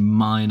 very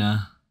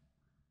minor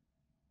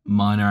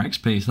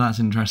XP. So that's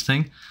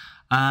interesting.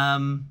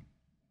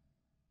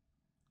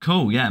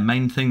 Cool, yeah,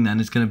 main thing then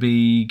is going to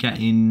be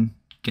getting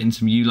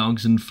some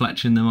U-logs and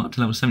fletching them up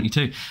to level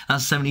 72. That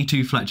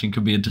 72 fletching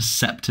could be a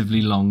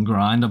deceptively long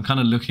grind. I'm kind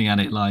of looking at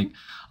it like,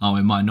 oh,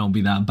 it might not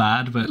be that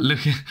bad, but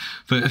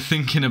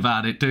thinking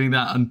about it, doing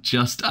that on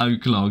just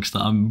oak logs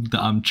that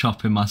I'm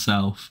chopping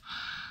myself,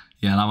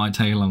 yeah, that might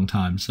take a long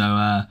time. So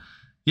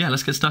yeah,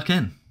 let's get stuck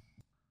in.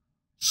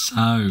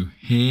 So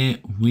here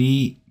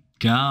we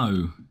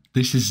go.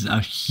 This is a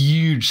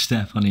huge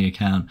step on the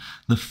account.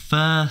 The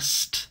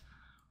first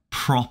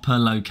proper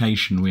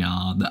location we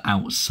are, the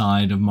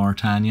outside of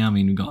Morytania. I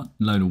mean, we've got a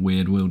load of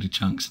weird wildy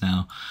chunks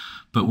now,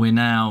 but we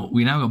now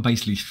got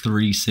basically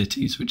 3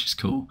 cities, which is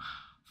cool.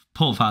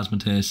 Port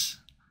Phasmatis,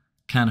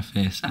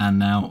 Canifis, and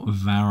now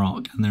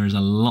Varrock, and there is a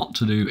lot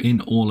to do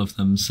in all of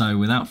them. So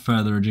without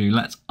further ado,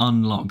 let's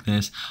unlock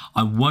this.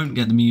 I won't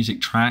get the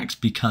music tracks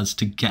because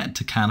to get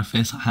to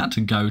Canifis, I had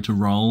to go to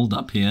Rolled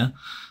up here,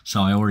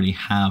 so I already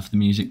have the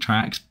music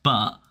tracks,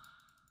 but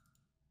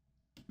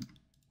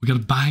we got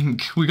a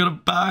bank. We got a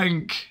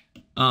bank.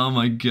 Oh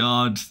my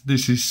god,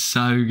 this is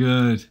so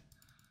good.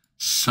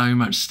 So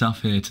much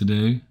stuff here to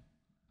do.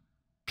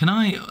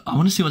 I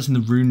want to see what's in the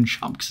rune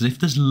shop, because if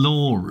there's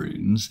lore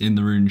runes in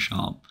the rune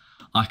shop,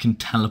 I can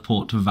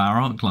teleport to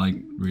Varrock like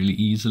really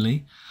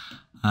easily.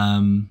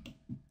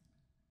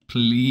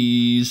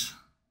 Please.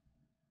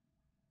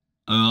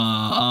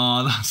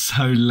 Oh, that's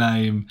so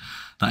lame.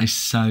 That is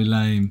so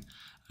lame.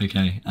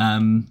 Okay,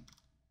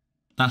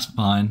 that's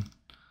fine.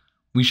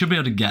 We should be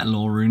able to get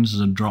lore runes as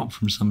a drop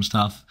from some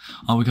stuff.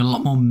 Oh, we've got a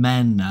lot more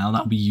men now.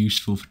 That'll be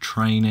useful for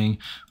training.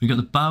 We've got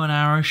the bow and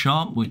arrow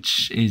shop,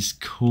 which is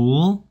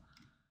cool.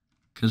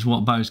 Because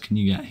what bows can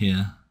you get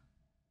here?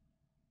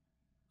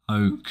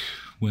 Oak,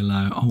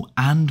 willow, oh,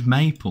 and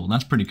maple.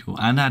 That's pretty cool.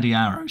 And addy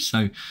arrows.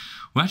 So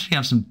we actually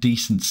have some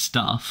decent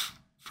stuff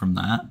from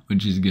that,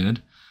 which is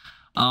good.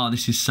 Oh,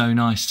 this is so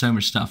nice. So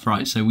much stuff.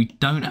 Right, so we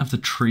don't have the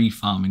tree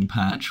farming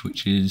patch,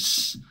 which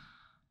is,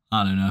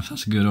 I don't know if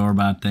that's a good or a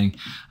bad thing.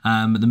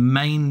 But the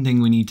main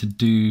thing we need to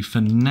do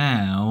for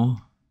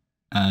now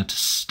to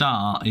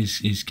start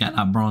is get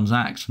that bronze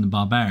axe from the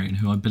barbarian,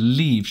 who I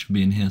believe should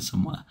be in here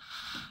somewhere.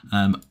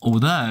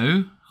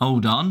 Although,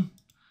 hold on,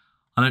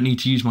 I don't need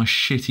to use my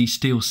shitty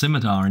steel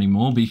scimitar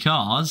anymore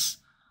because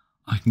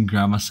I can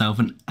grab myself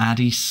an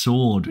addy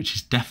sword, which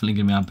is definitely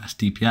going to be our best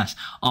DPS.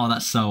 Oh,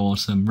 that's so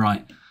awesome.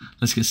 Right,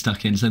 let's get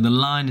stuck in. So the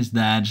line is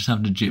there, just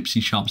have the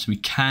gypsy shop. So we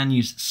can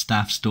use the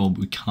staff store,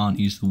 but we can't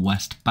use the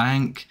west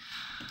bank.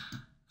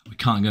 We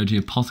can't go to the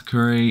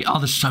apothecary. Oh,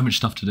 there's so much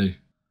stuff to do.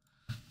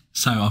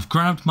 So I've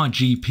grabbed my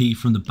GP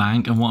from the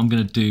bank, and what I'm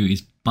going to do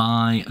is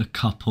buy a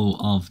couple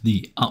of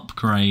the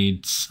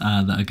upgrades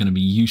that are going to be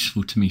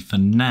useful to me for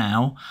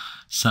now.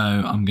 So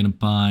I'm going to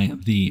buy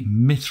the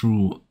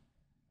mithril.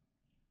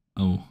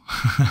 Oh,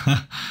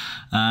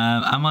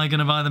 am I going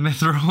to buy the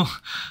mithril?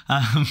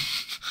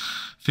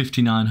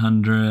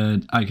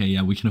 5,900. Okay,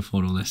 yeah, we can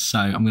afford all this. So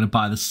I'm going to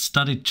buy the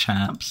studded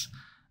chaps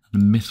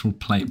and the mithril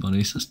plate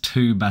bodies. So that's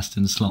 2 best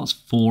in slots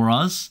for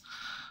us,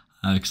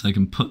 because I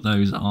can put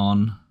those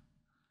on.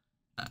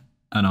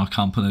 And I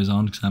can't put those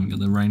on because I haven't got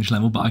the range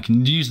level, but I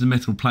can use the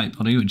mithril plate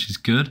body, which is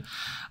good.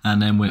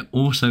 And then we're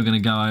also going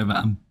to go over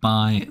and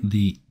buy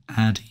the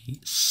addy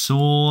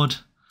sword,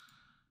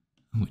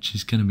 which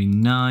is going to be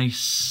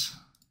nice.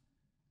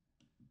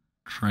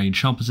 Trade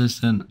shop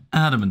assistant,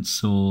 adamant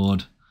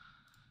sword.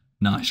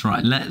 Nice.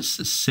 Right, let's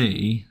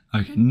see.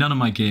 Okay, none of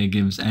my gear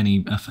gives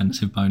any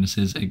offensive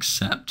bonuses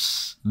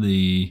except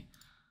the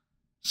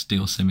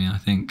steel simi, I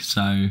think.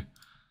 So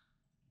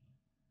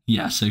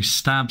yeah, so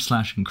stab,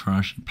 slash, and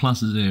crush,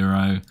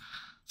 +0.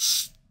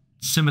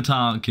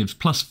 Scimitar gives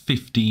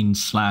 +15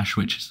 slash,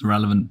 which is the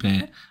relevant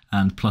bit,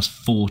 and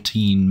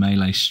 +14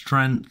 melee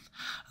strength.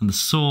 And the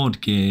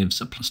sword gives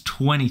a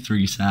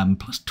 +23 stab and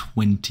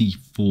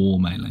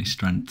 +24 melee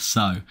strength.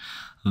 So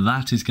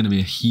that is going to be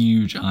a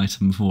huge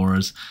item for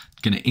us.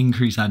 It's going to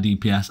increase our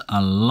DPS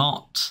a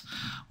lot.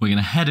 We're going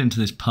to head into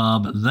this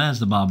pub. There's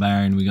the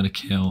barbarian we got to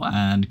kill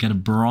and get a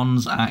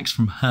bronze axe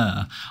from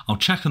her. I'll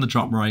check on the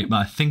drop rate, but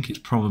I think it's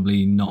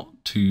probably not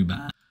too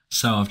bad.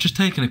 So I've just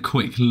taken a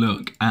quick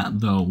look at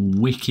the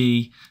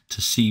wiki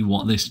to see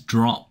what this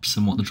drops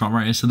and what the drop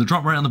rate is. So the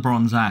drop rate on the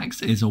bronze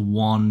axe is a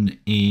 1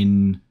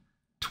 in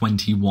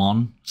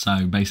 21,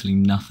 so basically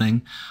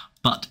nothing.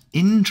 But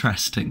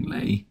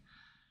interestingly,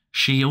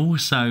 she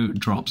also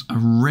drops a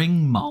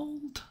ring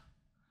mold.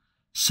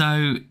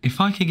 So if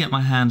I could get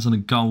my hands on a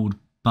gold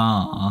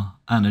bar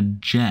and a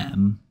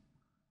gem,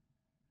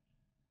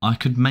 I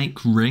could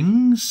make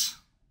rings.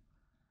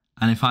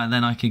 And if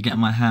I could get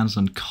my hands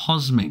on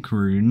cosmic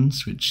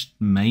runes, which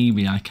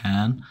maybe I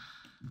can,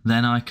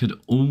 then I could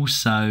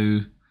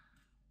also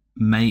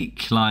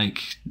make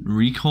like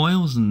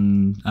recoils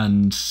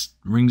and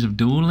rings of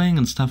dueling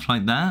and stuff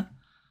like that.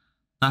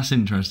 That's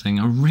interesting.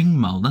 A ring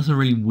mold. That's a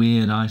really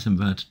weird item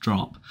for her to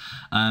drop.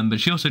 But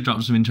she also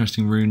drops some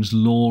interesting runes,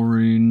 lore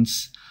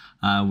runes.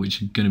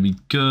 which are going to be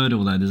good,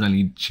 although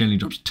she only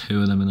drops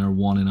 2 of them and there are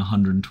 1 in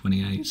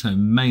 128, so it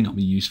may not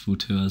be useful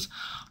to us.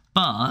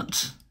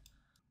 But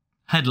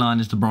headline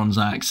is the bronze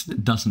axe.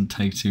 It doesn't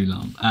take too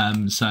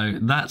long, so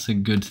that's a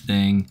good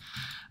thing.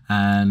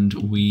 And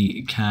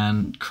we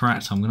can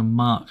crack. So I'm going to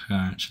mark her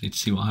actually to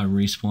see what her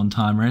respawn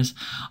timer is.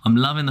 I'm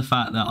loving the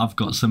fact that I've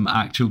got some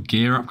actual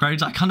gear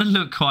upgrades. I kind of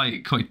look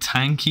quite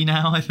tanky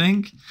now, I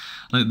think.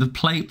 Like the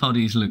plate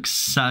bodies look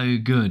so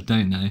good,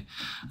 don't they?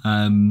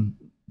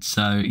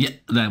 So yeah,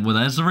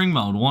 there's the ring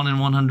mold, 1 in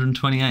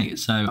 128.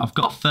 So I've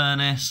got a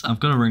furnace, I've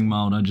got a ring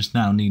mold. I just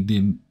now need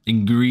the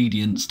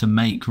ingredients to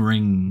make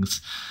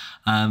rings.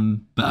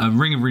 But a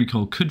ring of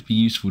recall could be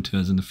useful to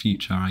us in the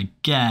future, I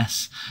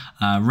guess.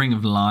 Ring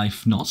of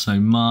life, not so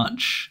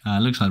much.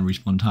 Looks like the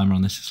respawn timer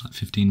on this is like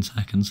 15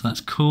 seconds, so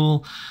that's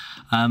cool.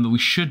 But we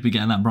should be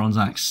getting that bronze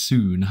axe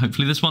soon.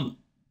 Hopefully this one,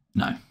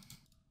 no.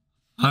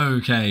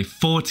 Okay,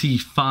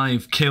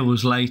 45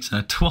 kills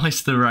later,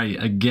 twice the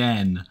rate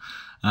again.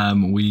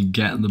 We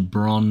get the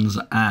bronze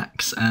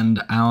axe,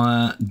 and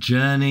our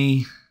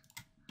journey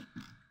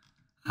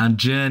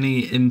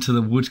into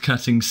the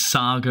woodcutting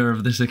saga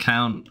of this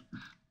account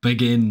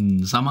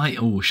begins.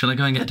 Should I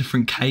go and get a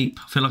different cape?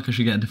 I feel like I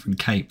should get a different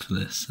cape for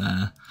this.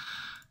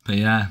 But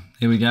yeah,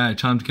 here we go.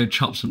 Time to go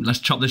chop some. Let's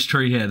chop this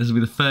tree here. This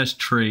will be the first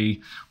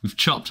tree we've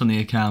chopped on the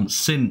account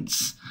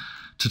since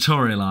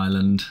Tutorial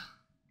Island.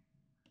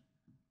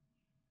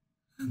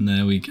 And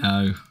there we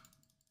go.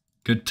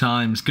 Good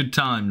times, good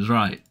times.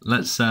 Right,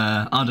 let's,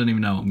 I don't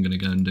even know what I'm going to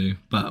go and do,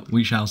 but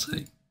we shall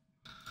see.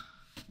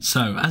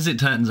 So, as it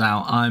turns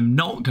out, I'm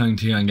not going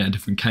to go and get a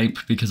different cape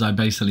because I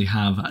basically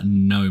have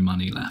no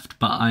money left.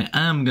 But I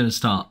am going to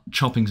start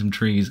chopping some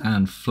trees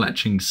and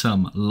fletching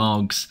some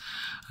logs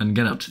and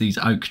get up to these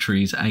oak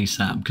trees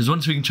ASAP. Because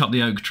once we can chop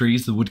the oak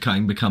trees, the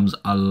woodcutting becomes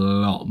a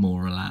lot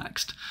more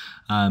relaxed.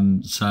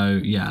 So,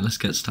 yeah, let's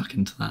get stuck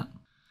into that.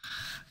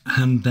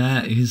 And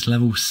there is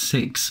level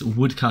 6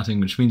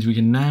 woodcutting, which means we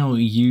can now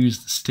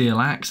use the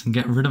steel axe and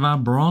get rid of our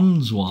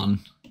bronze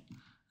one.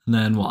 And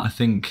then what I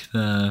think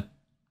the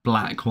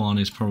black one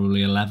is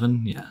probably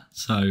 11. Yeah,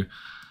 so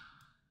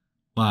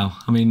wow.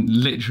 I mean,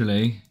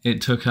 literally,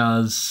 it took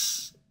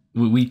us.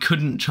 We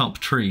couldn't chop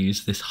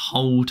trees this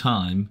whole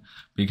time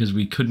because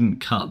we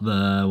couldn't cut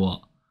the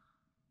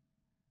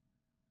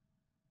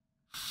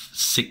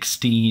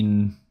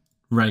 16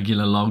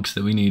 regular logs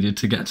that we needed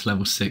to get to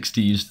level 6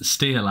 to use the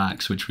steel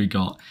axe, which we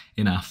got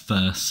in our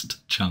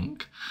first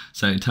chunk.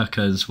 So it took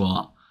us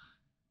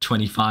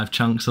 25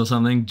 chunks or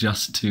something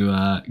just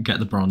to get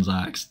the bronze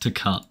axe to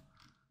cut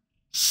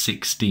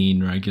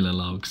 16 regular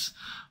logs.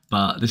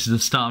 But this is the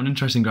start of an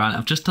interesting grind.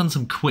 I've just done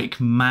some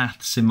quick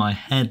maths in my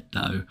head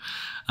though,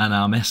 and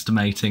I'm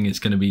estimating it's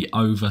going to be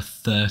over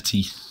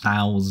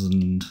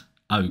 30,000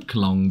 oak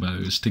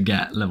longbows to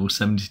get level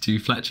 72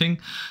 fletching.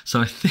 So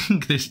I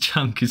think this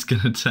chunk is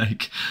going to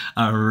take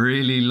a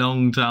really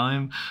long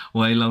time,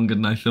 way longer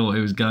than I thought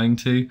it was going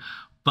to,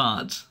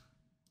 but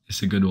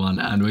it's a good one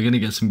and we're going to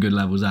get some good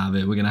levels out of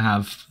it. We're going to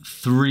have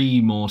 3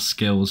 more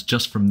skills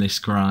just from this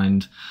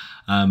grind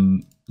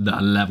that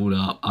are leveled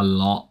up a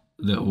lot,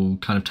 that will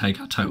kind of take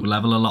our total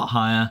level a lot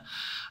higher,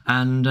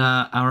 and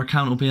our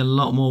account will be a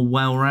lot more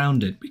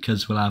well-rounded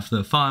because we'll have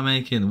the fire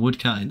making, the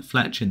woodcutting, the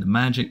fletching, the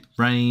magic, the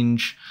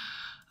range.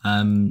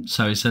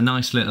 So it's a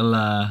nice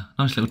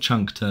little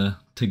chunk to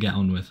get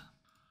on with.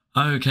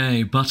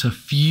 Okay, but a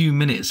few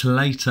minutes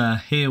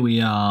later, here we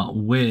are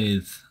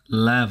with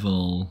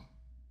level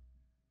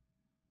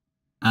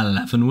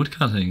 11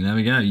 woodcutting. There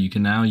we go. You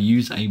can now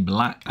use a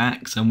black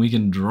axe and we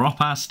can drop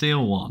our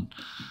steel one.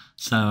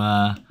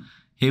 So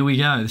here we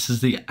go. This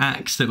is the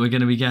axe that we're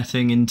going to be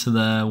getting into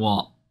the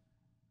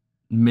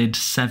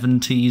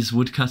mid-70s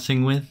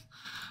woodcutting with.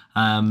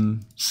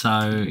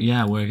 So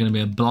yeah, we're going to be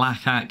a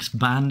black axe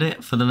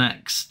bandit for the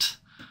next,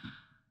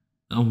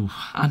 I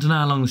don't know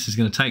how long this is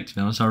going to take, to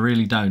be honest. I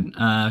really don't.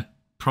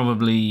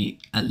 Probably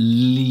at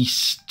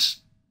least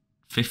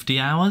 50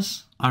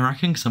 hours, I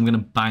reckon, because I'm going to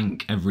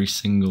bank every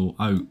single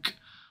oak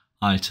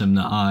item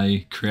that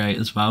I create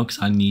as well,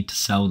 because I need to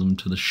sell them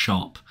to the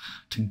shop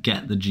to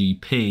get the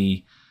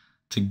GP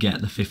to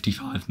get the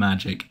 55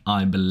 magic,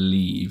 I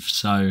believe.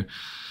 So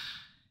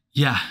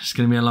yeah, it's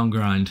going to be a long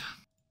grind.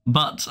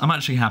 But I'm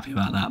actually happy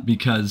about that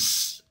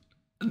because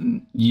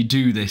you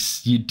do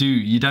this, you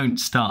don't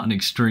start an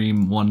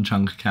Xtreme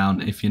Onechunk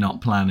account if you're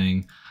not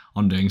planning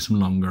on doing some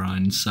long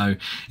grinds. So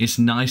it's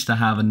nice to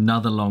have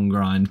another long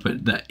grind,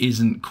 but that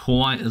isn't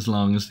quite as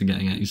long as the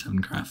getting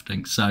 87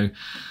 crafting. So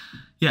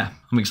yeah,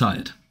 I'm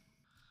excited.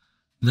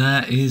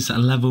 There is a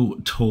level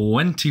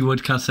 20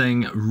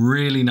 woodcutting.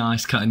 Really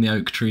nice cutting the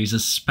oak trees,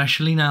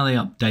 especially now they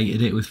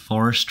updated it with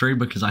forestry,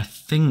 because I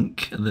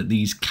think that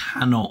these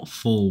cannot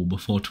fall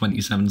before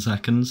 27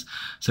 seconds.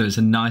 So it's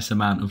a nice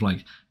amount of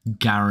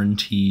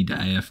guaranteed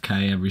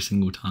AFK every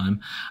single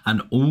time.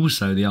 And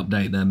also the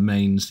update there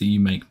means that you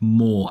make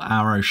more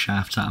arrow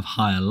shafts out of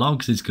higher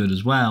logs is good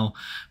as well,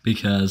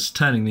 because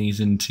turning these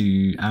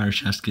into arrow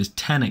shafts gives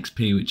 10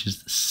 XP, which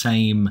is the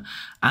same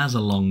as a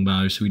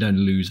longbow, so we don't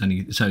lose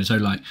any. So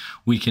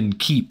we can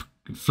keep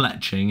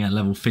fletching at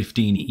level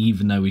 15,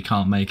 even though we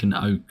can't make an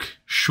oak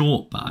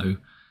short bow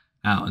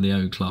out of the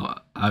oak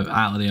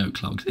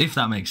logs, if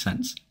that makes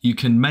sense. You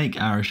can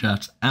make arrow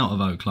shafts out of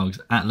oak logs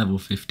at level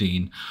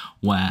 15,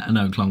 where an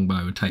oak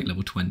longbow would take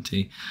level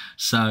 20.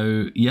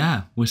 So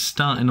yeah, we're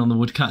starting on the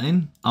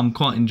woodcutting. I'm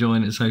quite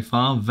enjoying it so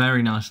far.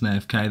 Very nice in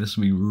AFK. This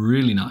will be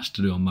really nice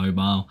to do on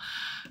mobile.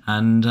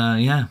 And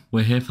yeah,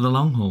 we're here for the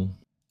long haul.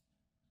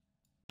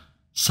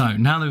 So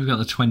now that we've got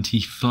the 20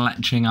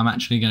 fletching, I'm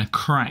actually going to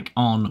crack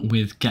on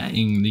with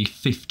getting the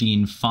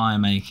 15 fire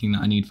making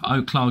that I need for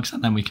oak logs,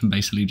 and then we can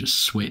basically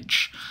just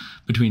switch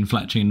between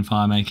fletching and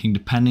fire making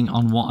depending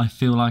on what I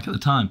feel like at the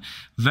time.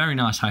 Very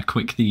nice how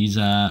quick these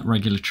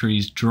regular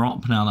trees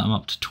drop now that I'm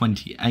up to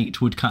 28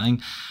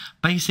 woodcutting.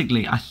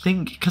 Basically, I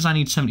think because I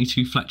need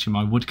 72 fletching,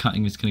 my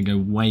woodcutting is going to go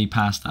way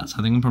past that. So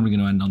I think I'm probably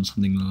going to end on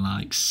something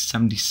like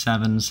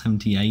 77,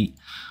 78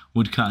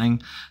 woodcutting.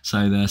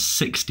 So the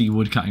 60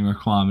 woodcutting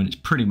requirement is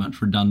pretty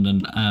much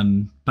redundant,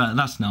 but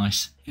that's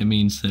nice. It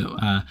means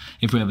that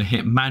if we ever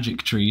hit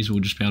magic trees,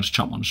 we'll just be able to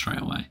chop one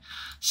straight away.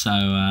 So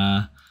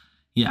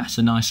yeah, it's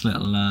a nice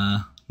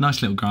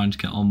little grind to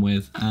get on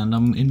with, and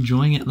I'm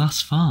enjoying it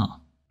thus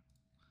far.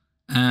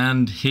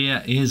 And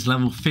here is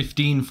level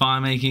 15 fire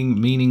making,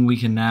 meaning we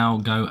can now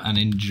go and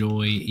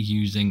enjoy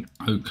using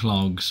oak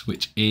logs,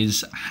 which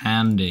is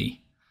handy.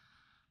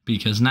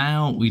 Because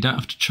now we don't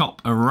have to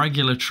chop a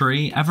regular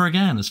tree ever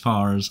again, as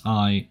far as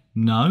I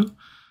know,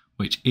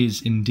 which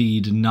is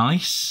indeed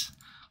nice.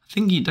 I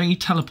think don't you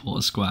teleport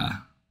a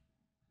square?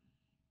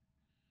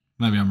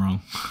 Maybe I'm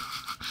wrong.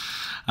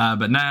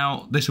 But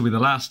now this will be the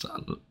last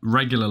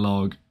regular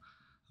log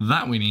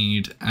that we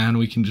need, and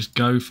we can just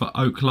go for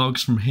oak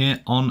logs from here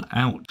on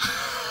out.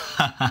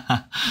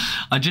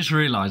 I just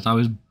realised I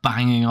was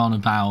banging on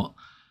about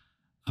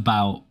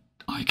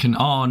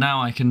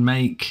now I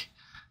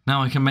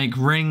can make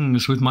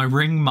rings with my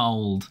ring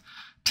mold,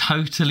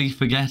 totally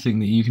forgetting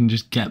that you can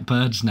just get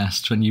bird's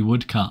nests when you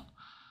woodcut.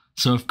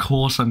 So of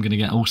course I'm going to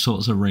get all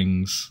sorts of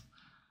rings.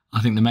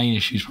 I think the main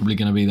issue is probably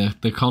going to be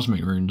the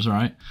cosmic runes,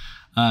 right?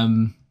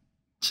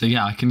 So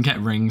yeah, I can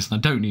get rings and I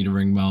don't need a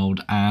ring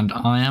mold, and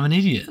I am an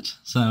idiot.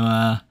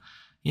 So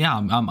yeah,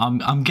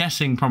 I'm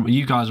guessing probably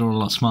you guys are all a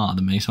lot smarter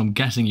than me, so I'm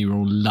guessing you were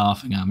all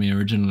laughing at me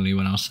originally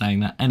when I was saying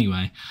that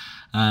anyway.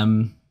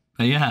 But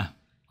yeah,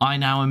 I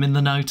now am in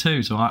the know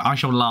too, so I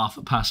shall laugh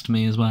past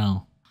me as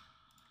well.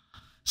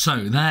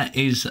 So there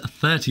is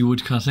 30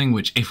 woodcutting,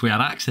 which if we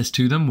had access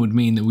to them would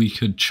mean that we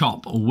could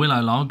chop willow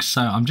logs.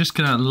 So I'm just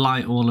going to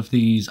light all of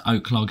these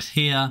oak logs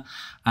here,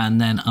 and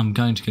then I'm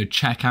going to go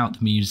check out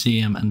the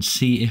museum and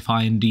see if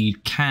I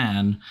indeed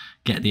can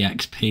get the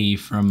XP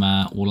from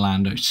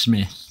Orlando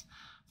Smith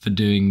for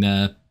doing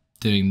the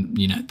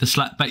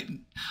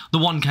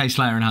 1k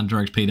Slayer and Hunter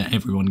XP that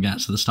everyone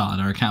gets at the start of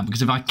their account.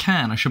 Because if I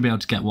can, I should be able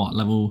to get what,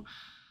 level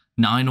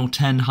 9 or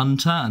 10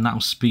 Hunter, and that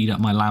will speed up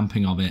my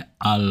lamping of it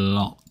a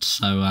lot.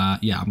 So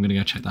yeah, I'm going to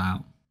go check that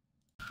out.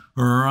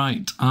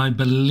 Right, I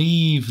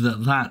believe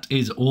that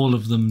is all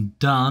of them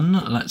done.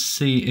 Let's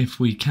see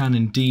if we can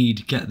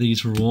indeed get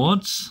these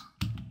rewards.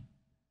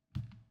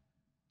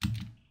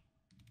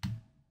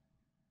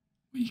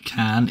 We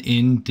can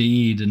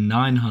indeed.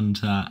 9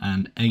 Hunter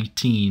and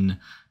 18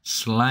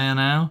 Slayer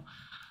now.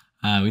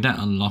 We don't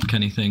unlock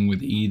anything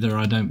with either,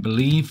 I don't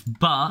believe,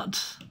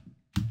 but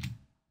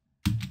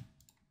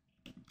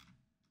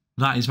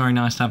that is very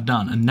nice to have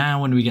done. And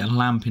now when we get a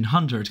lamp in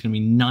Hunter, it's going to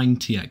be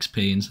 90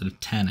 XP instead of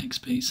 10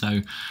 XP.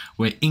 So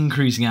we're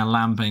increasing our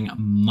lamping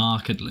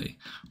markedly,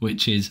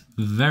 which is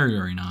very,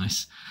 very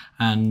nice.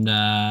 And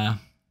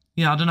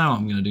yeah, I don't know what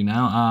I'm going to do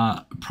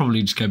now.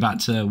 Probably just go back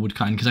to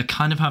woodcutting, because I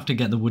kind of have to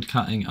get the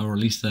woodcutting, or at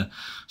least a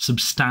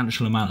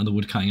substantial amount of the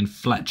woodcutting and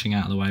fletching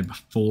out of the way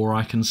before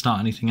I can start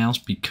anything else,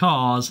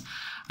 because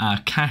our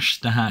cash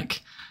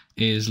stack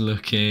is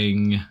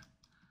looking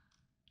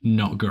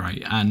not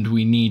great, and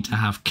we need to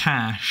have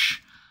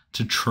cash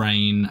to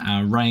train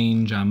our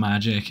range, our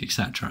magic,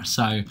 etc.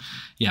 So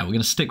yeah, we're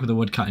going to stick with the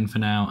woodcutting for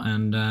now,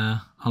 and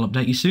I'll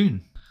update you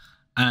soon.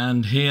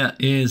 And here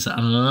is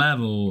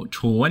level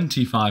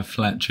 25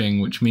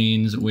 fletching, which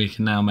means we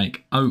can now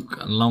make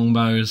oak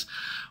longbows,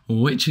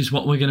 which is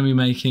what we're going to be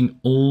making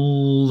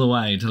all the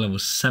way to level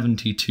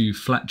 72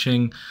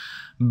 fletching,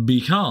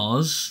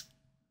 because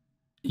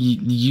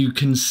you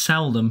can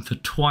sell them for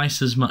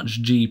twice as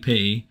much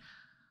GP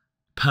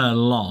per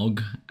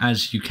log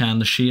as you can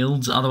the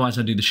shields. Otherwise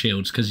I do the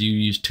shields because you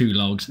use 2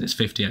 logs and it's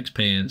 50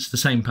 XP, and it's the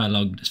same per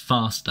log but it's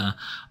faster,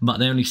 but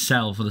they only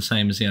sell for the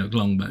same as the oak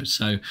longbows.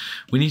 So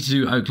we need to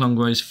do oak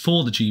longbows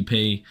for the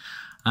GP,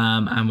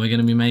 and we're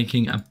going to be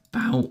making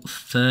about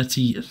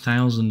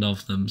 30,000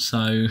 of them,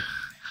 so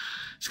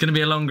it's going to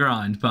be a long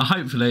grind, but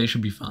hopefully it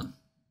should be fun.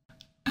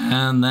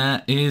 And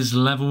there is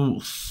level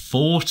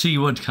 40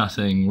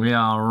 woodcutting. We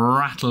are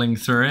rattling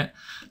through it.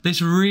 This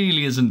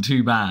really isn't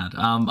too bad.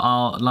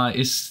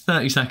 It's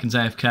 30 seconds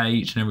AFK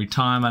each and every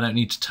time. I don't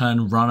need to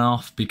turn run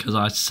off because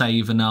I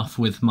save enough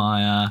with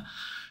my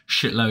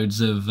shitloads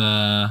of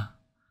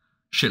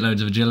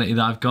agility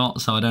that I've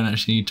got, so I don't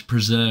actually need to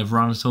preserve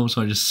run at all.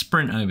 So I just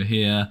sprint over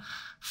here,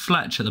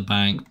 fletch at the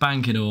bank,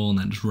 bank it all, and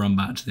then just run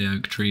back to the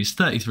oak trees.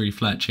 33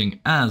 fletching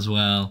as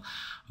well.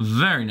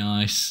 Very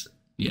nice.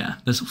 Yeah,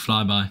 this will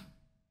fly by.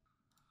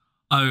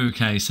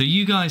 Okay, so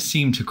you guys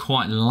seem to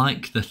quite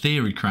like the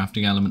theory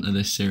crafting element of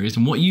this series,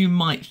 and what you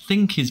might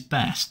think is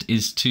best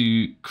is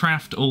to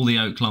craft all the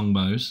oak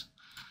longbows,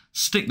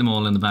 stick them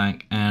all in the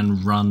bank,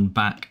 and run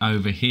back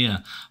over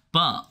here.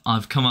 But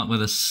I've come up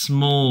with a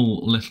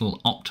small little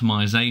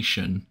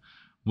optimization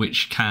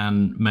which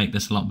can make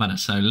this a lot better.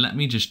 So let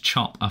me just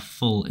chop a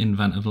full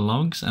invent of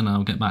logs and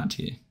I'll get back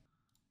to you.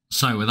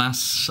 So with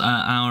us,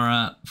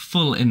 our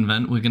full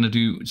invent, we're going to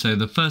do, so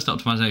the first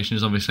optimization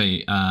is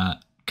obviously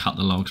cut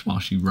the logs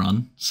whilst you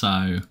run.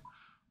 So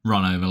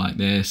run over like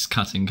this,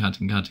 cutting.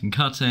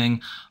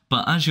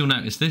 But as you'll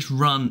notice, this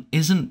run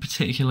isn't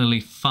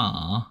particularly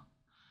far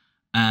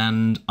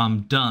and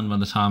I'm done by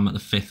the time I'm at the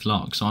 5th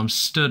log. So I'm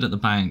stood at the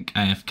bank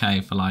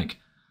AFK for like,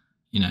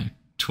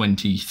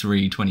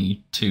 23,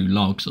 22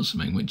 logs or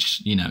something,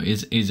 which,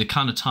 is a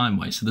kind of time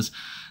waste. So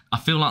I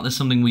feel like there's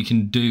something we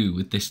can do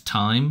with this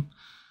time.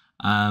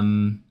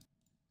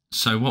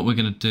 So what we're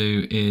going to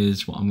do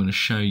is what I'm going to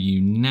show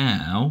you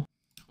now,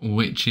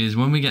 which is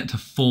when we get to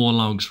 4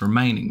 logs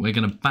remaining, we're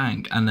going to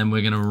bank and then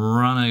we're going to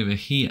run over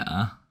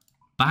here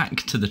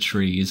back to the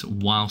trees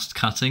whilst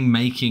cutting,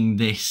 making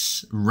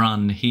this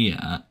run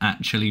here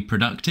actually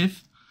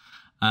productive.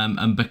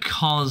 And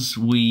because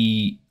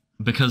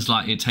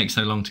like it takes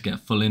so long to get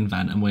full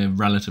invent and we're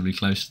relatively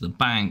close to the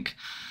bank,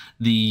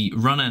 the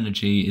run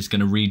energy is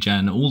going to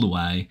regen all the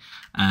way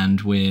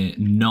and we're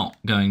not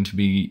going to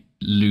be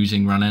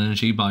losing run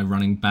energy by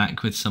running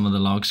back with some of the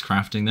logs,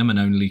 crafting them and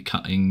only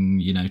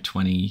cutting,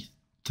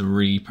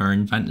 23 per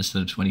invent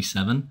instead of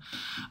 27.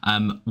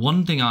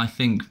 One thing I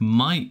think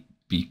might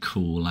be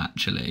cool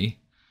actually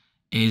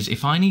is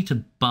if I need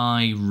to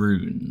buy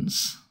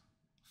runes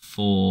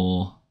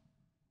for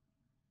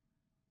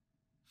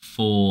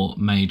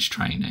mage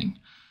training,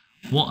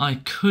 what I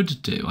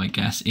could do, I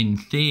guess, in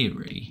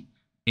theory,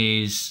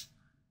 is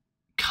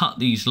cut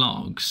these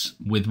logs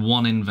with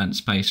 1 invent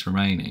space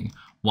remaining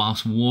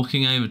whilst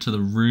walking over to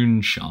the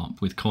rune shop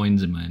with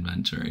coins in my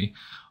inventory,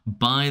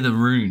 buy the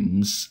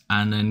runes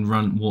and then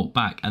walk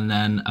back, and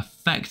then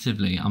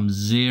effectively I'm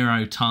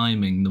 0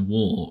 timing the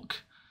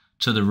walk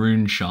to the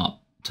rune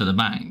shop to the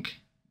bank.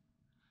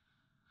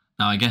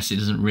 Now, I guess it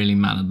doesn't really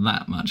matter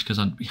that much because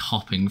I'd be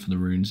hopping for the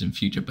runes in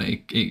future, but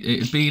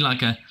it'd be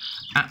like a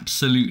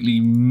absolutely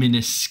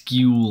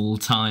minuscule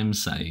time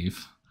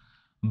save,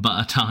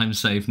 but a time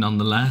save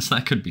nonetheless.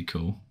 That could be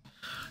cool.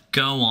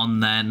 Go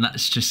on then,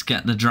 let's just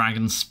get the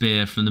dragon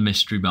spear from the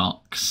mystery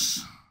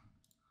box.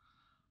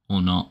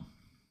 Or not.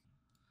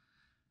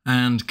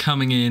 And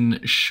coming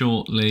in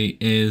shortly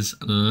is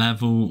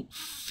level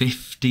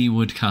 50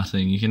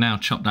 woodcutting. You can now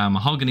chop down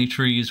mahogany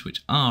trees,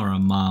 which are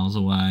miles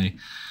away.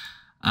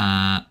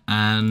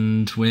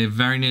 And we're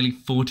very nearly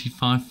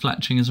 45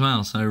 fletching as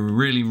well, so we're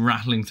really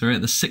rattling through it.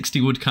 The 60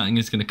 woodcutting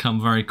is going to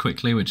come very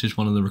quickly, which is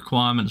one of the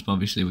requirements, but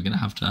obviously we're going to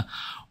have to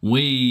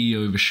way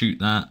overshoot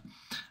that.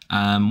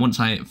 Once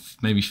I hit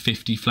maybe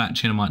 50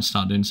 fletching, I might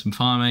start doing some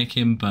fire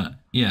making, but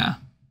yeah,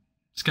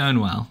 it's going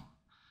well.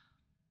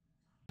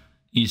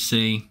 You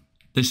see,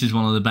 this is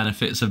one of the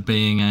benefits of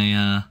being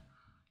a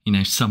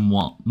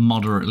somewhat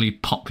moderately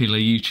popular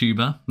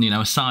YouTuber.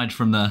 Aside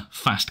from the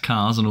fast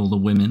cars and all the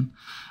women,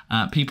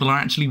 people are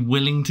actually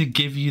willing to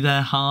give you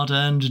their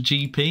hard-earned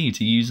GP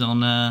to use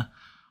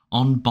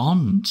on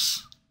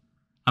bonds.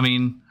 I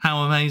mean,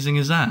 how amazing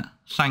is that?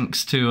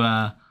 Thanks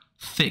to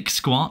Thick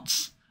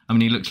Squats. I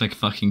mean, he looks like a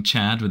fucking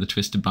Chad with a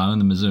twisted bow in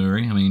the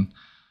Missouri. I mean,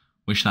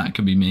 wish that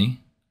could be me.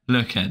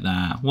 Look at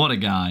that. What a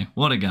guy.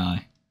 What a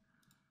guy.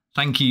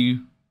 Thank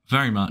you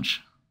very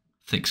much,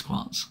 Thick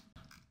Squats.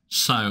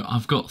 So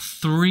I've got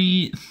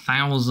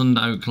 3,000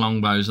 oak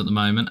longbows at the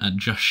moment at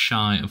just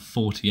shy of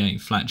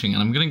 48 fletching, and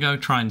I'm going to go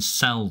try and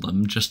sell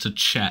them just to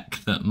check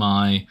that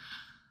my,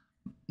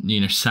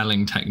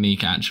 selling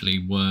technique actually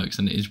works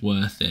and it is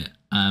worth it.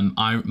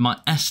 My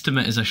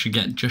estimate is I should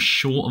get just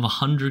short of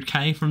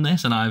 100k from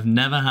this, and I've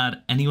never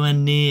had anywhere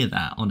near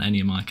that on any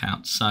of my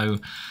accounts. So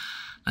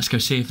let's go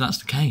see if that's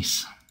the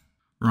case.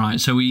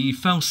 Right, so we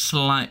fell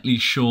slightly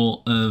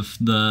short of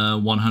the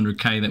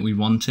 100k that we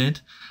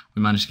wanted.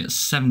 We managed to get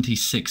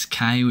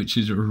 76k, which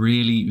is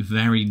really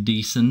very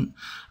decent.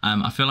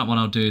 I feel like what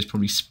I'll do is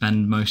probably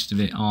spend most of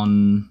it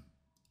on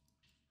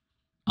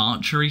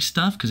archery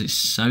stuff because it's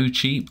so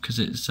cheap, because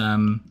it's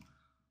 1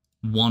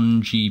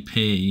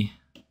 GP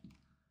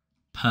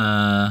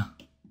per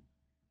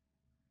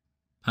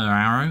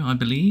arrow, I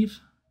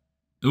believe.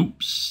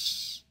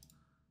 Oops.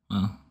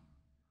 Well,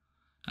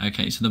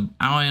 okay, so the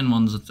iron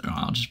ones are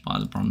I'll just buy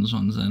the bronze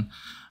ones then.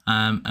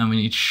 And we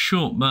need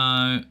short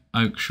bow,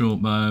 oak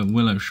short bow,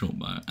 willow short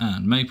bow,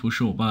 and maple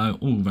short bow,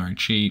 all very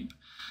cheap.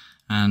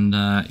 And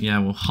yeah,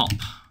 we'll hop.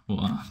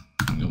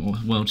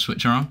 World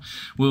switcher on.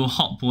 We'll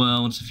hop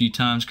worlds a few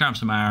times, grab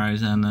some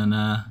arrows, and then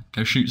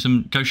go shoot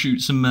some.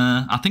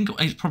 I think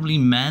it's probably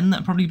men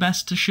that are probably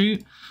best to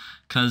shoot,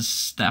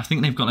 because I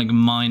think they've got like a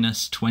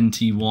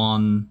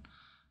 -21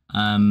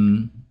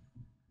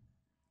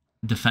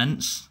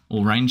 defense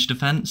or range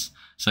defense.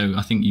 So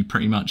I think you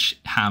pretty much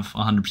have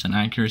 100%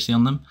 accuracy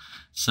on them.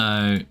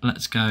 So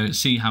let's go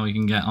see how we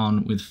can get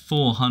on with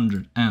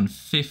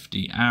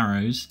 450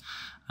 arrows.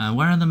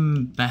 Where are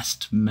the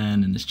best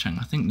men in this chunk?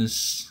 I think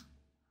there's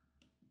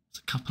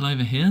a couple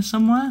over here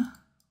somewhere.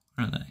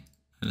 Where are they?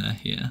 Oh, they're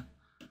here.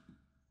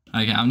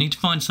 Okay, I need to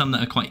find some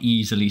that are quite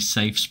easily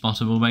safe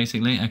spottable,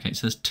 basically. Okay,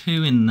 so there's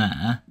 2 in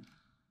there.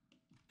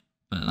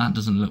 But that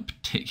doesn't look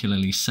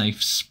particularly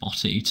safe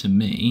spotty to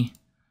me.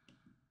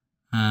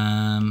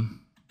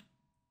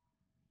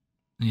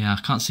 Yeah,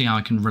 I can't see how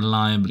I can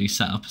reliably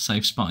set up a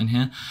safe spot in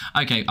here.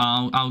 Okay,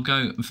 I'll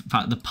go. In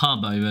fact, the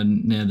pub over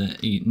near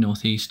the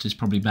northeast is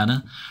probably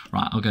better.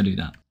 Right, I'll go do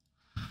that.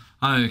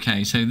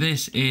 Okay, so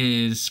this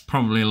is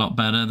probably a lot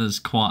better. There's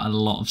quite a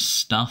lot of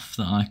stuff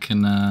that I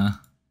can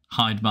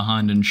hide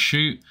behind and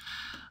shoot.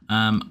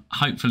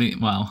 Hopefully,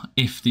 well,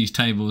 if these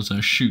tables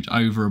are shoot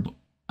over.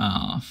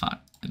 Oh,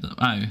 fuck.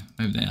 Oh,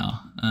 maybe they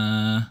are.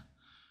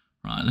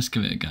 Right, let's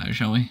give it a go,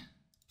 shall we?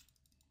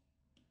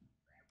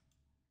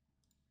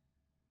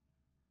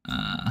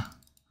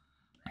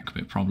 That could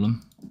be a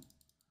problem.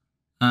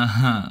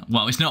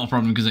 Well, it's not a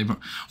problem because they...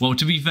 Well,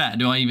 to be fair,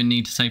 do I even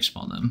need to safe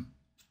spot them?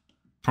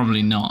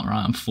 Probably not,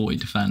 right? I'm 40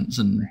 defense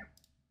and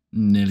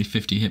nearly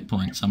 50 hit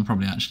points. I'm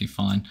probably actually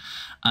fine.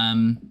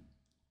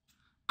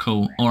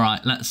 Cool. All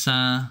right, let's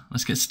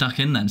get stuck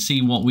in then.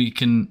 See what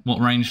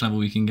range level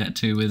we can get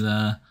to with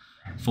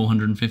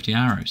 450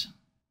 arrows.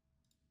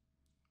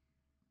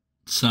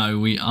 So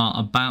we are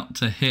about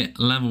to hit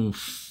level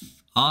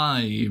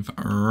 5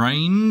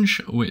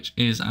 range, which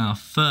is our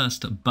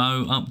first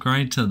bow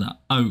upgrade to the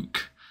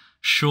oak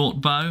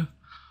short bow.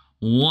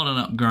 What an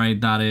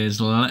upgrade that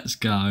is. Let's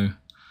go.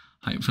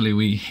 Hopefully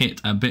we hit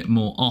a bit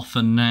more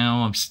often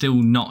now. I'm still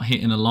not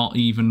hitting a lot,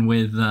 even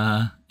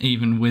on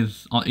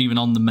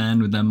the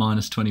men with their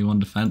 -21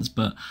 defense,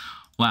 but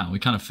wow, we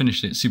kind of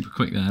finished it super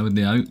quick there with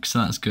the oak, so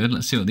that's good.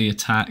 Let's see what the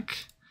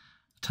attack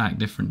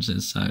difference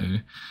is.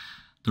 So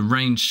the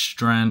range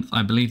strength,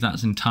 I believe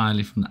that's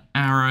entirely from the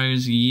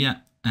arrows.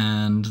 Yep.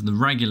 And the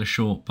regular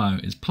short bow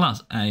is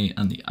 +8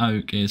 and the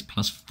oak is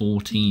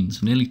 +14,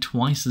 so nearly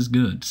twice as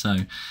good. So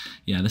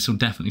yeah, this will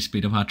definitely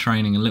speed up our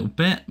training a little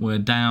bit. We're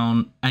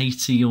down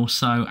 80 or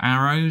so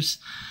arrows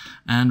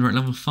and we're at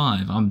level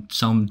 5.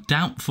 So I'm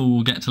doubtful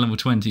we'll get to level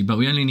 20, but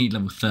we only need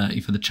level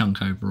 30 for the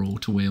chunk overall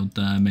to wield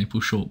the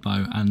maple short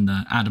bow and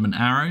the adamant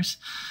arrows.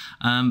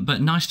 But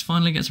nice to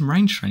finally get some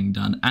range training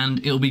done, and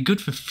it'll be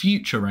good for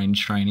future range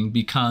training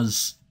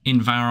because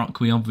in Varrock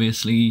we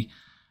obviously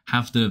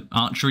have the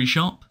archery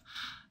shop,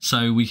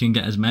 so we can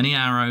get as many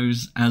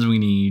arrows as we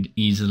need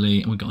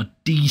easily, and we've got a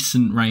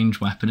decent range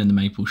weapon in the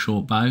maple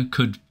short bow.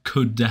 Could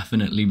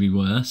definitely be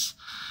worse.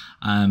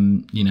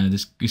 You know,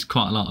 there's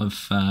quite a lot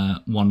of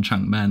one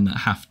chunk men that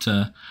have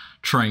to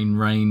train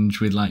range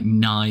with like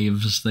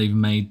knives they've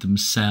made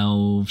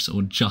themselves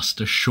or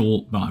just a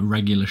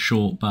regular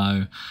short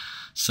bow.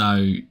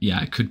 So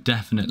yeah, it could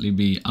definitely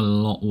be a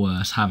lot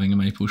worse having a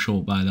maple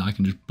short bow that I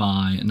can just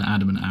buy and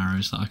adamant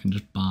arrows that I can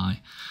just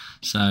buy.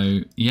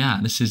 So yeah,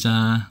 this is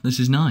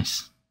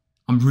nice.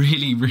 I'm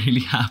really,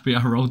 really happy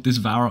I rolled this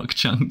Varrock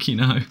chunk, you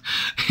know.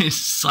 It's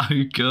so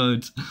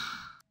good.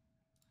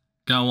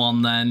 Go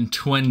on then,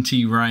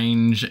 20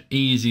 range,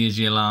 easy as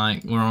you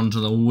like. We're on to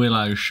the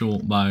willow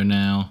short bow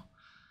now.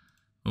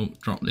 Oh,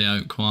 drop the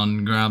oak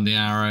one, grab the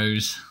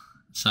arrows.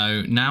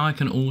 So now I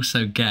can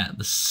also get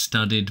the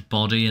studded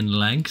body and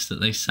legs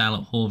that they sell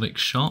at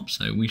Horvick's shop.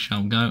 So we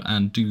shall go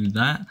and do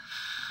that.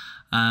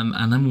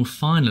 And then we'll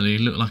finally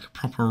look like a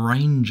proper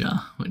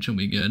ranger, which will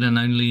be good. And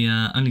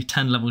only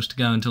 10 levels to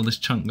go until this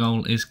chunk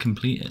goal is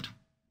completed.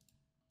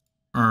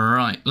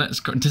 Alright, let's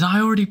go. Did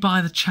I already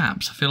buy the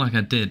chaps? I feel like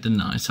I did,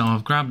 didn't I? So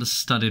I've grabbed the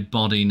studded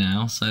body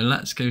now. So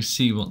let's go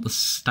see what the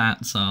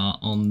stats are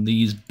on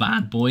these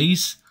bad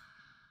boys.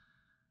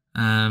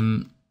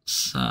 Yes,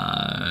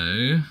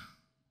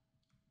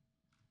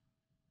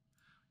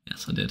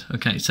 I did.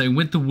 Okay, so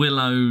with the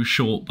willow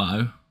short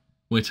bow,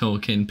 we're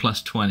talking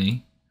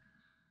 +20.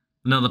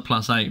 Another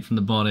 +8 from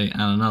the body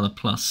and another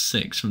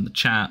 +6 from the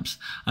chaps.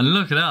 And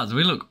look at us,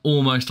 we look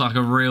almost like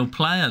a real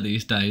player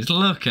these days.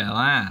 Look at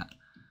that.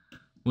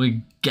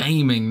 We're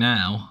gaming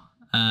now.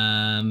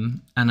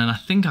 And then I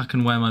think I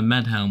can wear my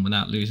med helm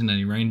without losing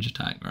any range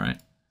attack, right?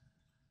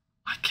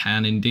 I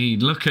can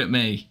indeed. Look at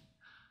me.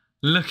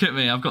 Look at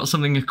me. I've got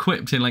something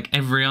equipped in like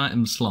every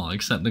item slot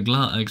except the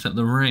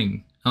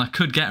ring. And I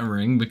could get a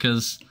ring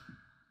because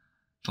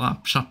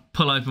shall I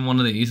pull open one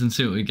of these and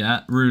see what we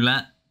get?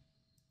 Roulette.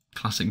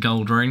 Classic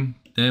gold ring.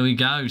 There we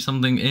go.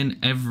 Something in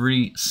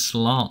every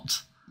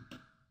slot.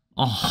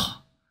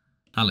 Oh,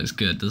 that looks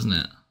good, doesn't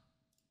it?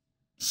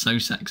 So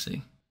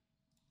sexy.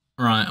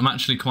 Right, I'm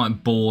actually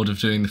quite bored of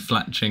doing the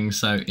fletching,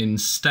 so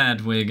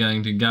instead we're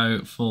going to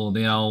go for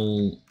the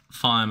old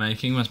fire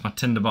making. Where's my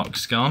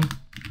tinderbox gone?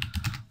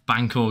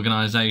 Bank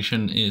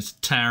organisation is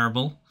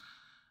terrible.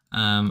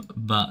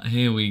 But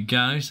here we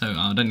go. So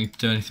I don't need to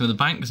do anything with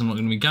the bank because I'm not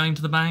going to be going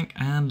to the bank.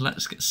 And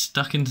let's get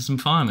stuck into some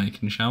fire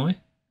making, shall we?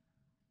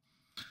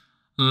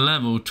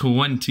 Level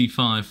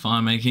 25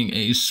 fire making.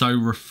 It is so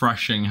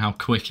refreshing how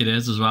quick it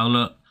is as well.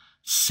 Look,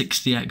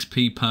 60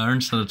 XP per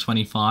instead of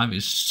 25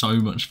 is so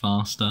much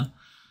faster.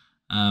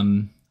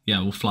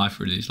 Yeah, we'll fly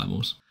through these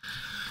levels.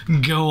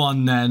 Go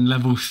on then,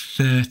 level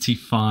 30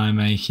 fire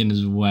making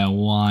as well.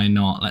 Why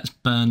not? Let's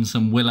burn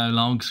some willow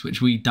logs,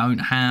 which we don't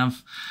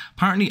have.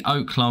 Apparently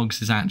oak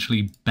logs is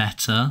actually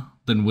better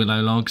than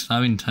willow logs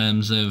though in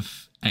terms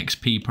of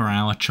XP per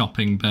hour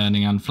chopping,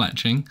 burning and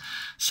fletching.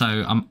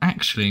 So I'm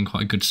actually in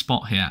quite a good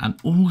spot here. And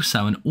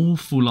also an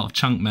awful lot of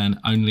chunk men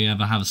only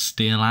ever have a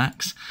steel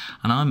axe.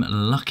 And I'm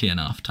lucky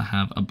enough to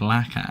have a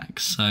black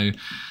axe. So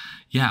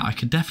yeah, I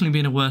could definitely be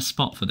in a worse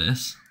spot for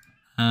this.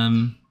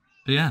 But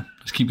yeah,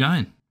 let's keep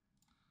going.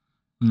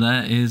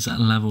 There is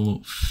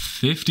level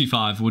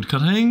 55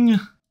 woodcutting.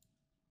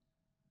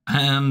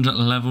 And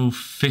level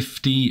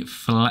 50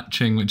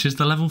 fletching, which is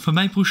the level for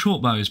maple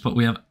shortbows, but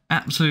we have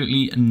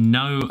absolutely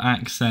no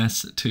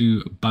access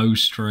to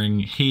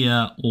bowstring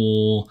here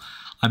or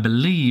I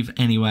believe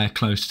anywhere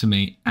close to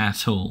me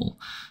at all.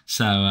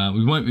 So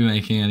we won't be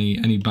making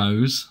any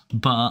bows,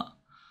 but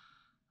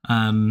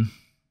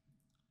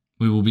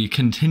we will be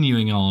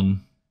continuing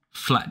on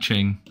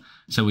fletching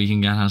so we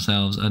can get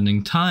ourselves an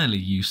entirely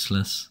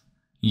useless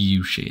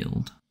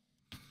U-shield.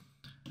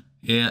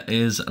 Here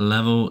is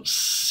level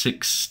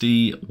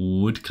 60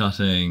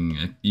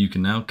 woodcutting. You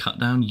can now cut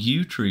down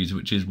yew trees,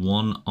 which is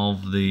one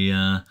of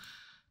the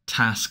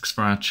tasks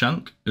for our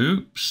chunk.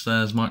 Oops,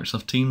 there's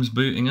Microsoft Teams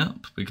booting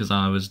up because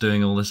I was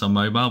doing all this on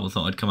mobile, but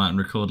thought I'd come out and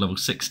record level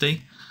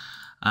 60.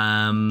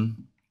 So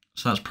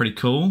that's pretty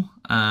cool.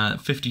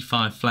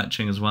 55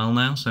 fletching as well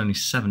now, so only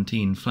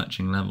 17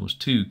 fletching levels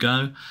to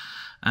go.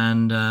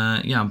 And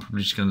yeah, I'm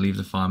probably just going to leave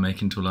the fire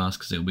making till last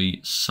because it'll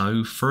be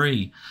so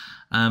free.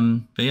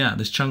 But yeah,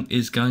 this chunk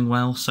is going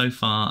well so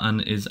far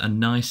and is a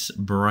nice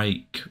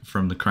break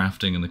from the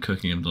crafting and the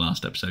cooking of the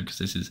last episode because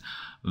this is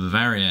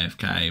very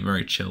AFK,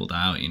 very chilled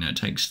out. You know, it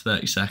takes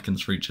 30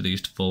 seconds for each of these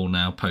to fall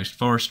now post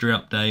forestry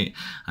update,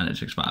 and it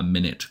takes about a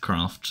minute to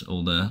craft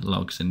all the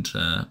logs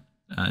into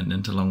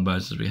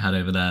longbows as we had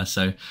over there.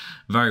 So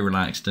very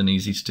relaxed and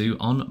easy to do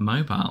on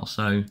mobile.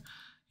 So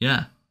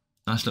yeah,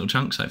 nice little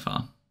chunk so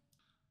far.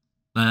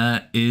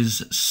 There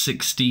is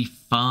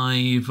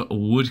 65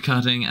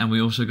 woodcutting, and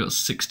we also got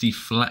 60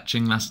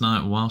 fletching last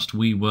night whilst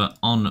we were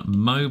on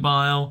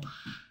mobile.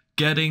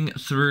 Getting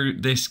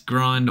through this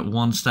grind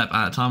one step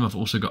at a time. I've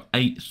also got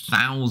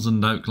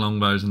 8,000 oak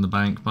longbows in the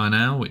bank by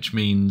now, which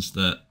means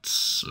that,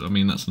 I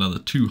mean, that's another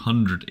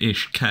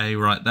 200-ish K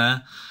right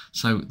there.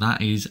 So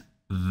that is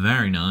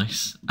very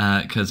nice,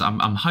 because I'm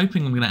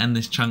hoping I'm going to end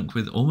this chunk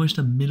with almost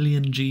 1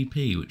 million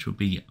GP, which would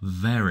be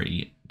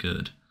very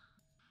good.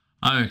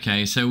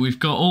 Okay, so we've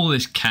got all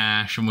this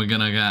cash and we're going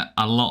to get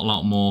a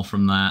lot more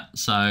from that.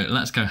 So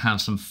let's go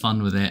have some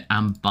fun with it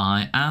and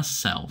buy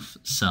ourselves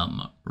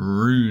some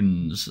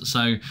runes. So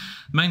the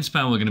main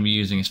spell we're going to be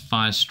using is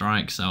Fire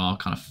Strike, so I'll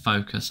kind of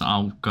focus.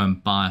 I'll go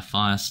and buy a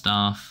fire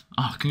staff.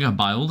 Oh, I can go and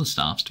buy all the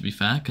staffs to be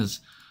fair, because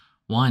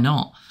why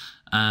not?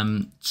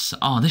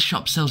 Oh, this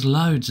shop sells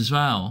loads as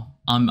well.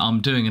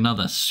 I'm doing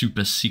another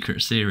super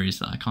secret series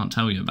that I can't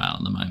tell you about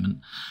at the moment.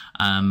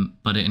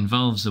 But it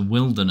involves a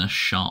wilderness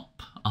shop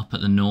up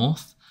at the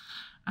north,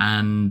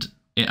 and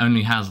it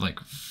only has like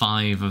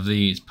 5 of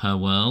these per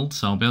world,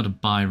 so I'll be able to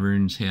buy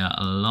runes here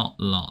a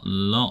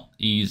lot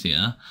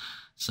easier.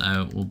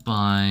 So we'll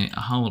buy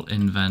a whole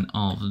invent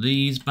of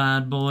these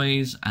bad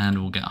boys, and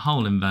we'll get a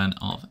whole invent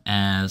of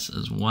airs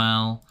as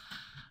well.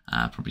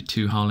 Probably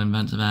 2 whole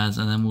invents of airs,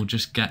 and then we'll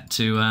just get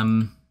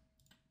to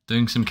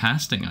doing some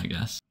casting, I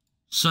guess.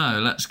 So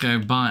let's go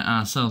buy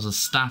ourselves a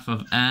staff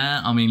of air.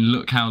 I mean,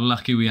 look how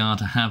lucky we are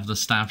to have the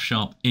staff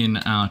shop in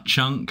our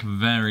chunk.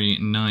 Very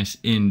nice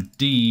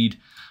indeed.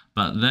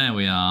 But there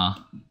we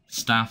are.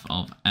 Staff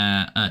of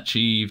air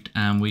achieved.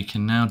 And we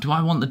can now... Do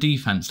I want the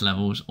defense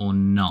levels or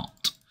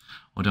not?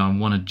 Or do I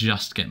want to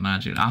just get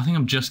magic? I think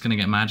I'm just going to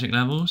get magic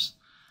levels,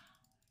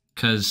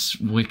 because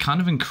we're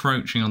kind of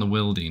encroaching on the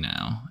wildy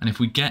now. And if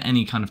we get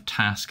any kind of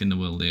task in the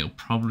wildy, it'll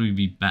probably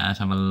be better to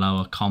have a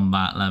lower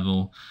combat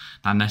level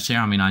than necessary.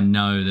 I mean, I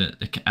know that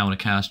the Elder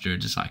Chaos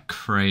Druid is like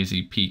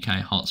crazy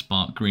PK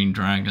hotspot. Green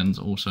Dragon's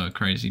also a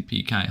crazy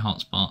PK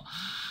hotspot.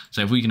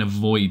 So if we can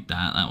avoid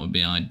that, that would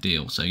be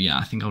ideal. So yeah,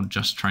 I think I'll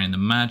just train the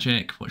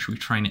magic. What should we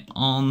train it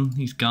on?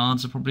 These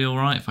guards are probably all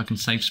right if I can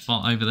safe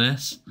spot over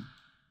this,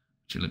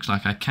 which it looks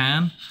like I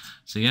can.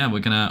 So yeah, we're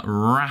going to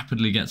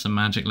rapidly get some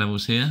magic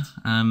levels here.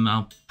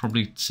 I'll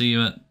probably see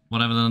you at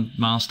whatever the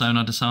milestone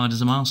I decide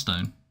is a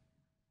milestone.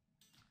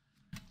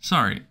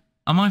 Sorry,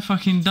 am I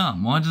fucking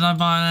dumb? Why did I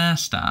buy an air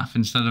staff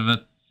instead of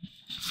a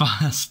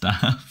fire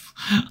staff?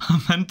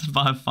 I meant to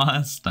buy a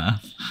fire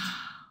staff.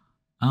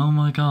 Oh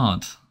my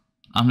god.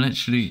 I'm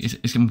literally,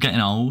 I'm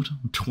getting old.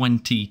 I'm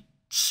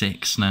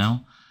 26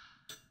 now.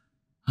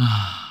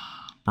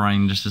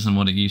 Brain just isn't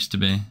what it used to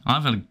be.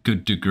 I've had a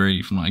good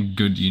degree from like a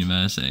good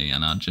university,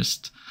 and I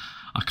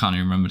can't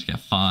even remember to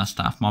get fire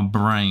staff. My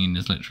brain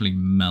is literally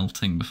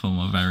melting before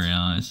my very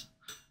eyes.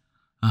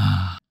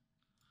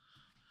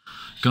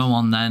 Go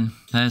on then.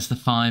 There's the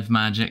 5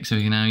 magic, so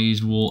we can now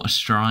use Water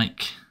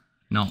Strike.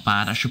 Not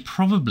bad. I should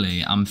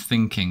probably, I'm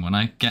thinking, when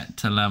I get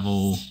to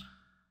level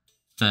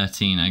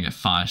 13, I get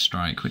Fire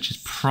Strike, which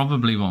is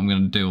probably what I'm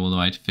going to do all the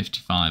way to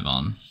 55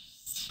 on.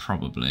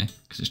 Probably,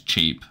 because it's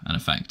cheap and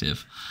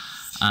effective.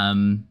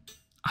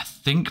 I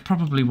think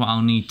probably what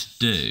I'll need to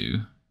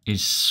do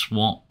is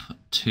swap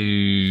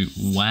to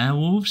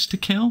werewolves to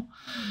kill,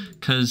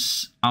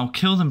 because I'll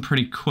kill them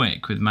pretty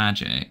quick with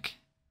magic.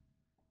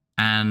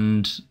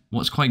 And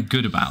what's quite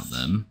good about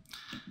them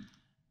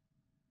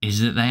is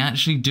that they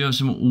actually do have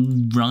some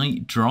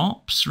alright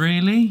drops,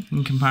 really,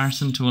 in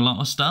comparison to a lot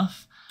of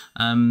stuff.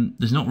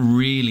 There's not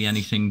really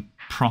anything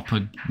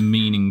proper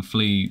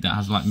meaningfully that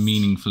has like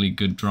meaningfully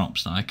good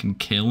drops that I can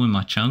kill in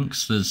my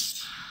chunks.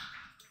 There's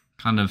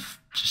kind of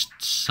just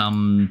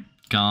some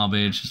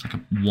garbage. It's like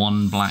a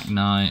 1 Black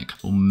Knight, a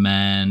couple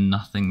men,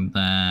 nothing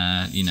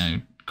there, you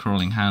know,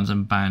 Crawling Hands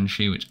and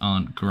Banshee, which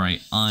aren't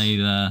great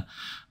either.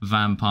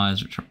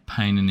 Vampires, which are a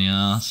pain in the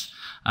ass.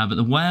 But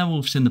the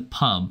werewolves in the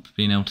pub,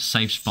 being able to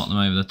safe spot them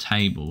over the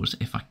tables,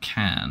 if I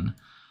can,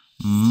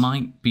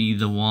 might be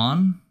the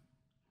one.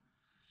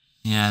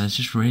 Yeah, there's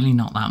just really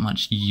not that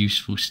much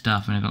useful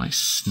stuff. I mean, I've got like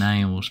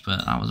snails,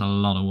 but that was a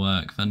lot of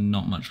work for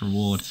not much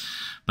reward.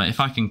 But if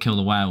I can kill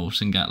the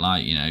werewolves and get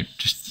like, you know,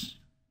 just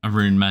a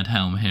rune med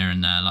helm here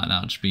and there, like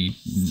that would just be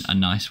a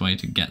nice way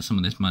to get some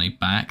of this money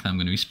back that I'm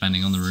going to be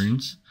spending on the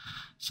runes.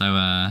 So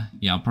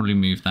yeah, I'll probably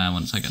move there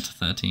once I get to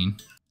 13.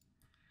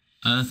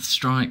 Earth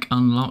Strike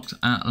unlocked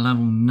at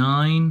level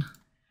 9.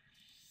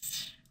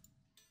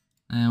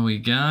 There we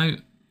go.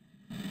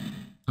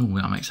 Oh,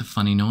 that makes a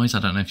funny noise. I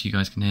don't know if you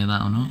guys can hear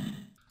that or not.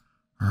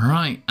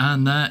 Right,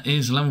 and there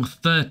is level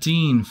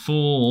 13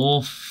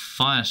 for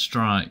Fire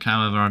Strike.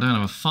 However, I don't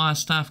have a Fire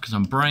Staff because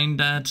I'm brain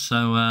dead.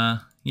 So,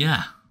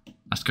 yeah,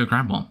 let's go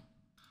grab one.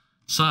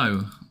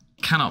 So,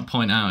 cannot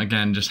point out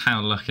again just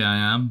how lucky I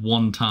am.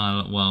 1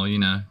 tile, well, you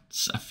know,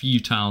 it's a few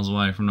tiles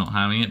away from not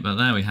having it. But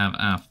there we have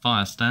our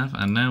Fire Staff.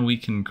 And now we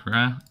can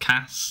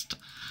cast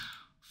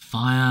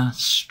Fire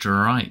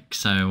Strike.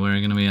 So we're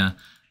going to be a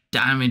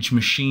damage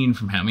machine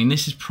from here. I mean,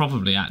 this is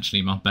probably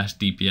actually my best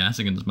DPS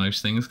against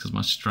most things because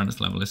my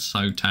strength level is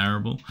so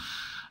terrible.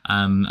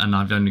 And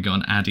I've only got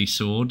an Addy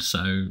sword.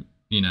 So,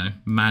 you know,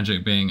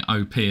 magic being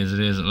OP as it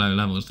is at low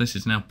levels, this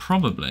is now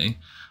probably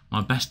my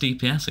best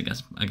DPS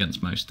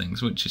against most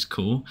things, which is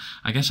cool.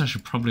 I guess I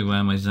should probably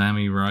wear my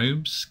Zami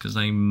robes because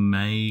they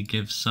may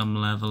give some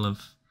level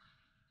of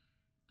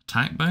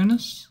attack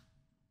bonus.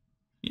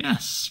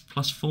 Yes,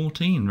 plus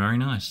 14. Very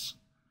nice.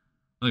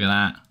 Look at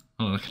that.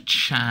 I look like a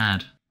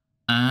Chad.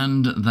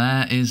 And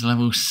there is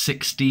level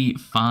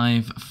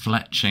 65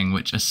 Fletching,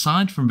 which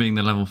aside from being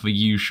the level for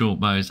yew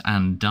short bows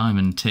and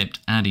diamond tipped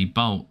Addy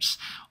bolts,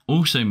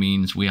 also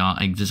means we are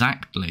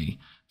exactly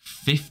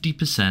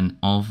 50%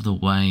 of the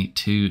way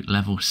to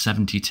level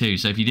 72.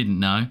 So if you didn't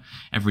know,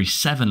 every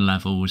 7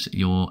 levels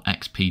your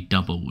XP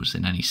doubles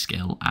in any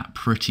skill at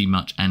pretty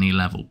much any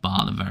level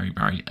bar the very,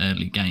 very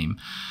early game.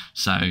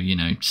 So, you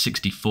know,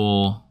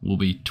 64 will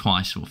be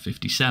twice what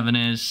 57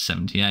 is,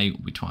 78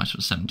 will be twice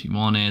what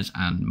 71 is,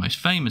 and most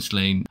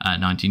famously,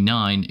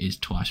 99 is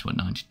twice what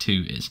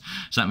 92 is.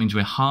 So that means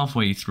we're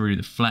halfway through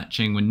the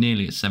Fletching, we're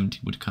nearly at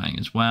 70 woodcutting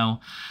as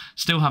well.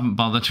 Still haven't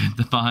bothered with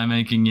the fire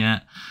making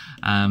yet,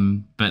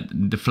 but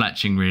the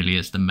Fletching really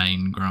is the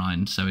main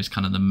grind, so it's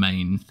kind of the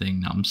main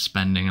thing that I'm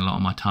spending a lot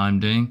of my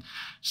time doing.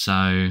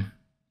 So,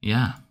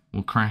 yeah,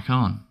 we'll crack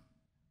on.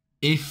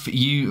 If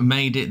you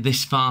made it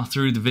this far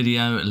through the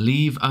video,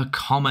 leave a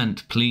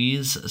comment,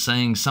 please,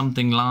 saying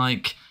something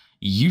like,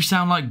 "You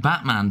sound like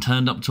Batman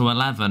turned up to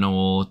 11,"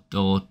 or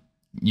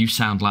 "You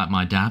sound like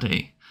my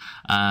daddy."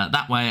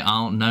 That way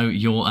I'll know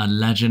you're a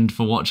legend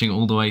for watching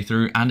all the way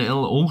through, and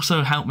it'll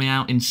also help me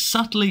out in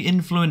subtly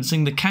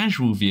influencing the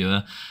casual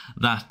viewer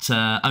that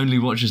only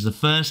watches the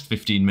first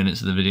 15 minutes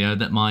of the video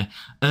that my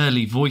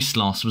early voice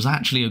loss was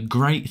actually a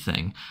great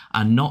thing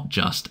and not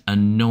just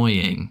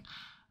annoying.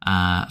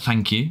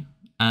 Thank you.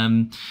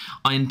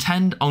 I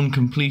intend on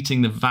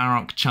completing the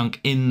Varrock chunk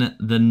in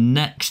the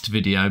next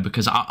video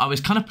because I was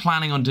kind of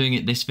planning on doing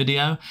it this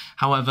video.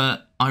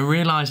 However, I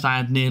realised I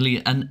had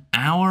nearly an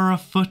hour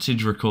of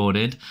footage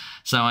recorded,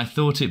 so I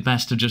thought it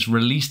best to just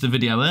release the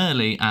video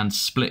early and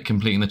split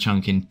completing the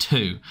chunk in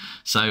 2.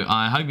 So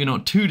I hope you're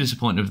not too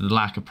disappointed with the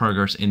lack of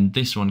progress in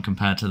this one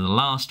compared to the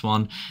last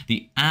one.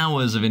 The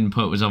hours of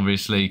input was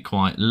obviously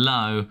quite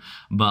low,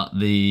 but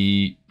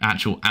the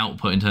actual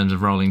output in terms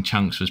of rolling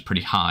chunks was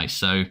pretty high.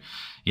 So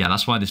yeah,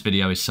 that's why this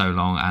video is so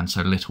long and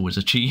so little was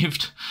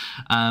achieved.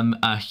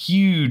 A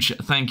huge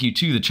thank you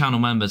to the channel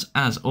members,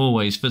 as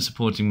always, for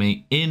supporting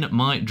me in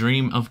my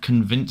dream of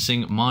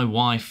convincing my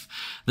wife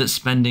that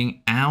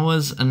spending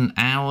hours and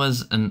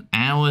hours and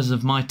hours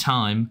of my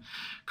time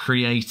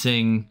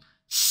creating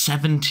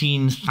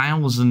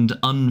 17,000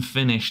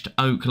 unfinished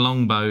oak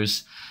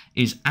longbows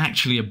is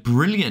actually a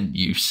brilliant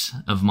use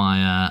of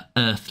my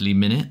earthly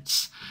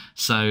minutes.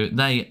 So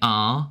they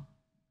are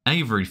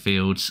Avery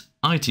Fields,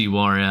 IT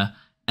Warrior,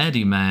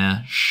 Eddie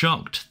Mayer,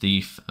 Shocked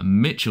Thief,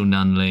 Mitchell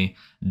Nunley,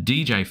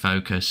 DJ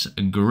Focus,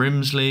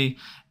 Grimsley,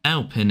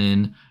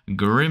 Elpinin,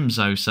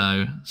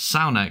 Grimzoso,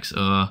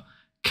 Saunex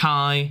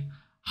Kai,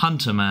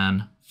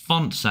 Hunterman,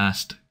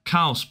 Fontsast,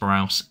 Carl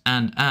Sprouse,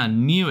 and our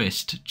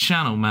newest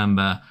channel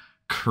member,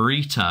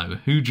 Creto,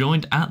 who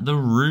joined at the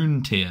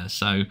Rune tier.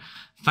 So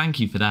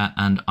thank you for that,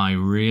 and I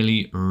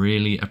really,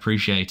 really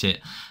appreciate it.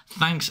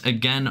 Thanks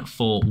again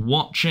for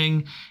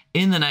watching.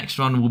 In the next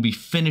one, we'll be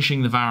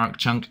finishing the Varrock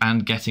chunk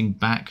and getting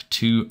back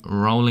to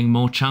rolling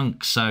more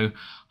chunks. So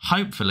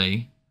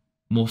hopefully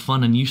more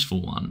fun and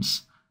useful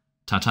ones.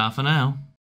 Ta-ta for now.